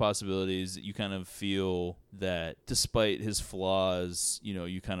lot of possibilities. You kind of feel that despite his flaws,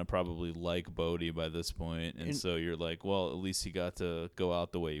 you kind of probably like Bodhi by this point, and so you're like, well, at least he got to go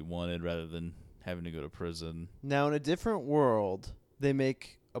out the way he wanted rather than having to go to prison. Now, in a different world, they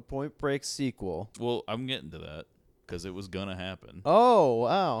make a Point Break sequel. Well, I'm getting to that because it was going to happen. Oh,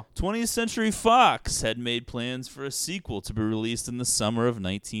 wow. 20th Century Fox had made plans for a sequel to be released in the summer of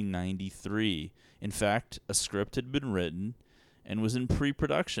 1993. In fact, a script had been written and was in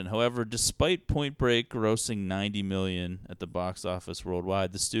pre-production. However, despite Point Break grossing $90 million at the box office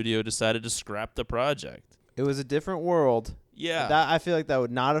worldwide, the studio decided to scrap the project. It was a different world. Yeah. I feel like that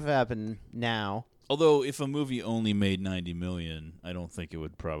would not have happened now. Although, if a movie only made $90 million, I don't think it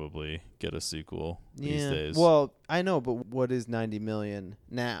would probably get a sequel these days. Well, I know, but what is $90 million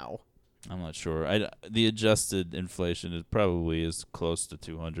now? I'm not sure. The adjusted inflation is probably as close to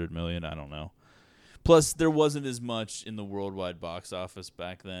 $200 million. I don't know. Plus, there wasn't as much in the worldwide box office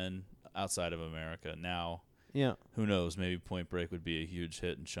back then outside of America. Now, who knows? Maybe Point Break would be a huge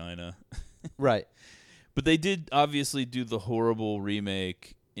hit in China. Right. But they did obviously do the horrible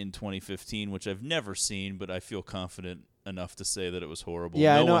remake in 2015, which I've never seen, but I feel confident enough to say that it was horrible.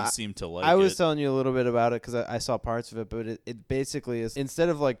 Yeah, no I know. one seemed to like it. I was telling you a little bit about it because I saw parts of it, but it basically is, instead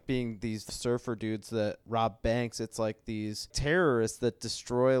of like being these surfer dudes that rob banks, it's like these terrorists that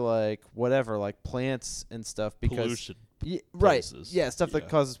destroy like whatever, like plants and stuff. Because pollution. Right. Places. Yeah, stuff that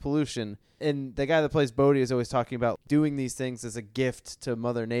causes pollution. And the guy that plays Bodhi is always talking about doing these things as a gift to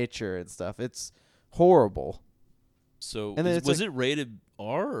Mother Nature and stuff. It's horrible. So and then was it rated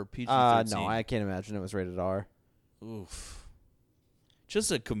R or PG-13? No, I can't imagine it was rated R. Oof.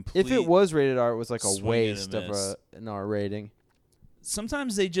 Just a complete... If it was rated R, it was like a swing waste and a miss. of an R rating.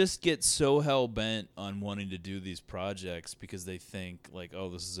 Sometimes they just get so hell-bent on wanting to do these projects because they think, like, oh,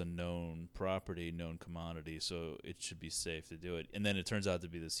 this is a known property, known commodity, so it should be safe to do it. And then it turns out to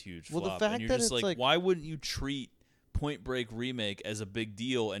be this huge flop. The fact and you're that just it's like, why wouldn't you treat Point Break remake as a big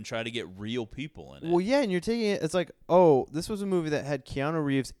deal and try to get real people in it? Well, yeah, and you're taking it, it's like, oh, this was a movie that had Keanu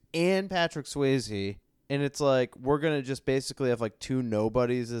Reeves and Patrick Swayze, and it's like, we're going to just basically have like two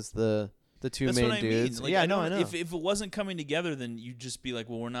nobodies as the two That's main what I dudes. mean. Like, yeah, I know. If it wasn't coming together, then you'd just be like,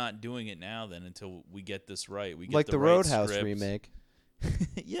 well, we're not doing it now then until we get this right. We get like the right Roadhouse script. remake.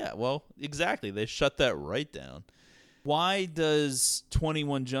 Yeah, well, exactly. They shut that right down. Why does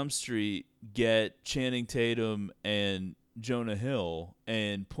 21 Jump Street get Channing Tatum and Jonah Hill,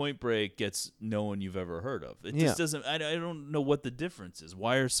 and Point Break gets no one you've ever heard of? It just doesn't. I don't know what the difference is.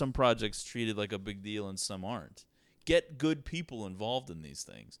 Why are some projects treated like a big deal and some aren't? Get good people involved in these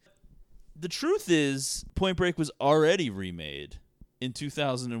things. The truth is, Point Break was already remade in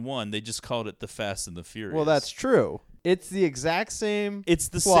 2001. They just called it The Fast and the Furious. Well, that's true. It's the exact same. It's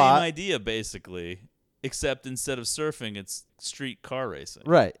the plot. same idea, basically, except instead of surfing, it's street car racing.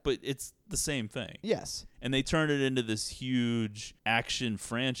 Right. But it's the same thing. Yes. And they turned it into this huge action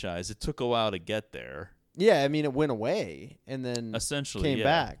franchise. It took a while to get there. Yeah, I mean, it went away and then Essentially, came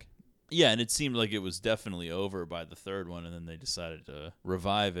back. Yeah, and it seemed like it was definitely over by the third one, and then they decided to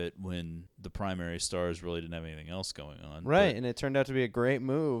revive it when the primary stars really didn't have anything else going on. Right, and it turned out to be a great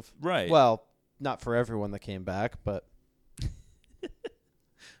move. Right. Well, not for everyone that came back, but...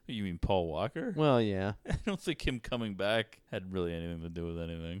 You mean Paul Walker? Well, yeah. I don't think him coming back had really anything to do with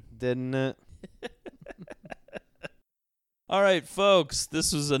anything. Didn't it? All right, folks,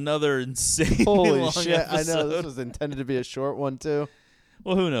 this was another insane Holy long shit, episode. I know. This was intended to be a short one, too.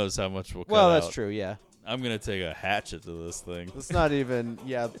 Well, who knows how much we'll cut Well, that's out. true, yeah. I'm going to take a hatchet to this thing. Let's not even,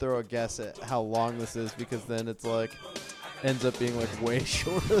 throw a guess at how long this is, because then it's like, ends up being like way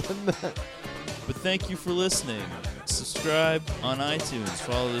shorter than that. But thank you for listening. Subscribe on iTunes.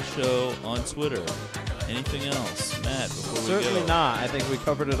 Follow the show on Twitter. Anything else, Matt, before we go? Certainly not. I think we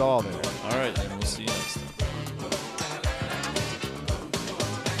covered it all there. All right, then we'll see you next time. Woman,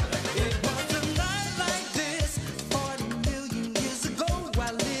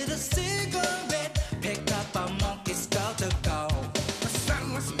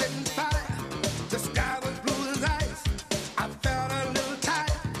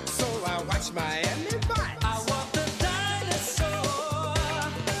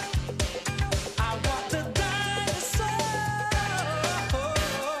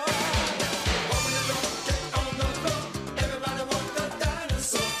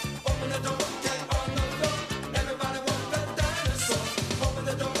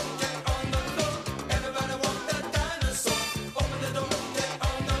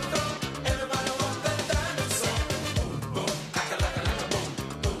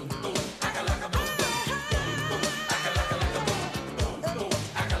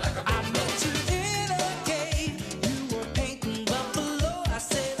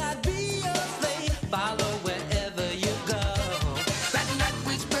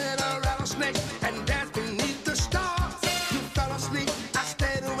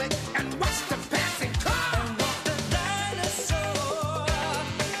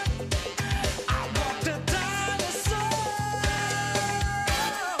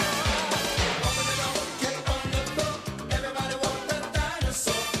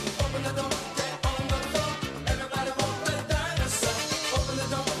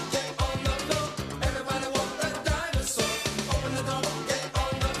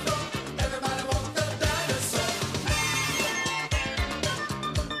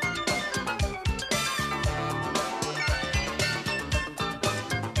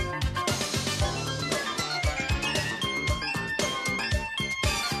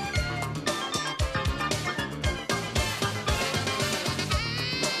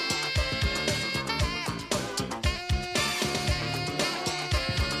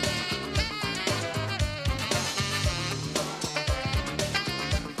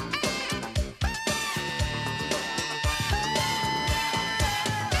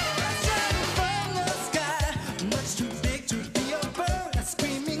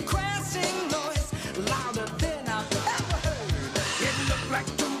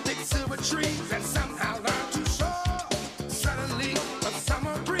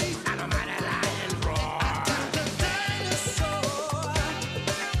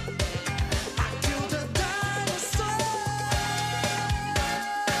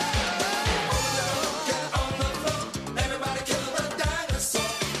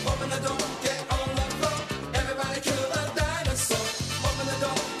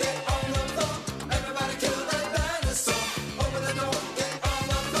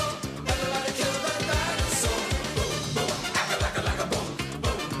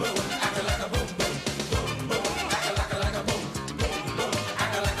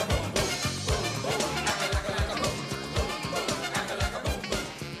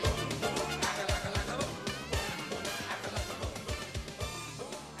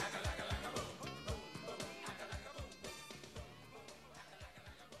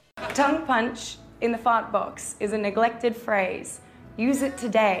 Tongue punch in the fart box is a neglected phrase. Use it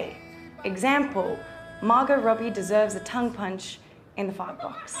today. Example, Margot Robbie deserves a tongue punch in the fart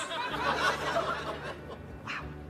box.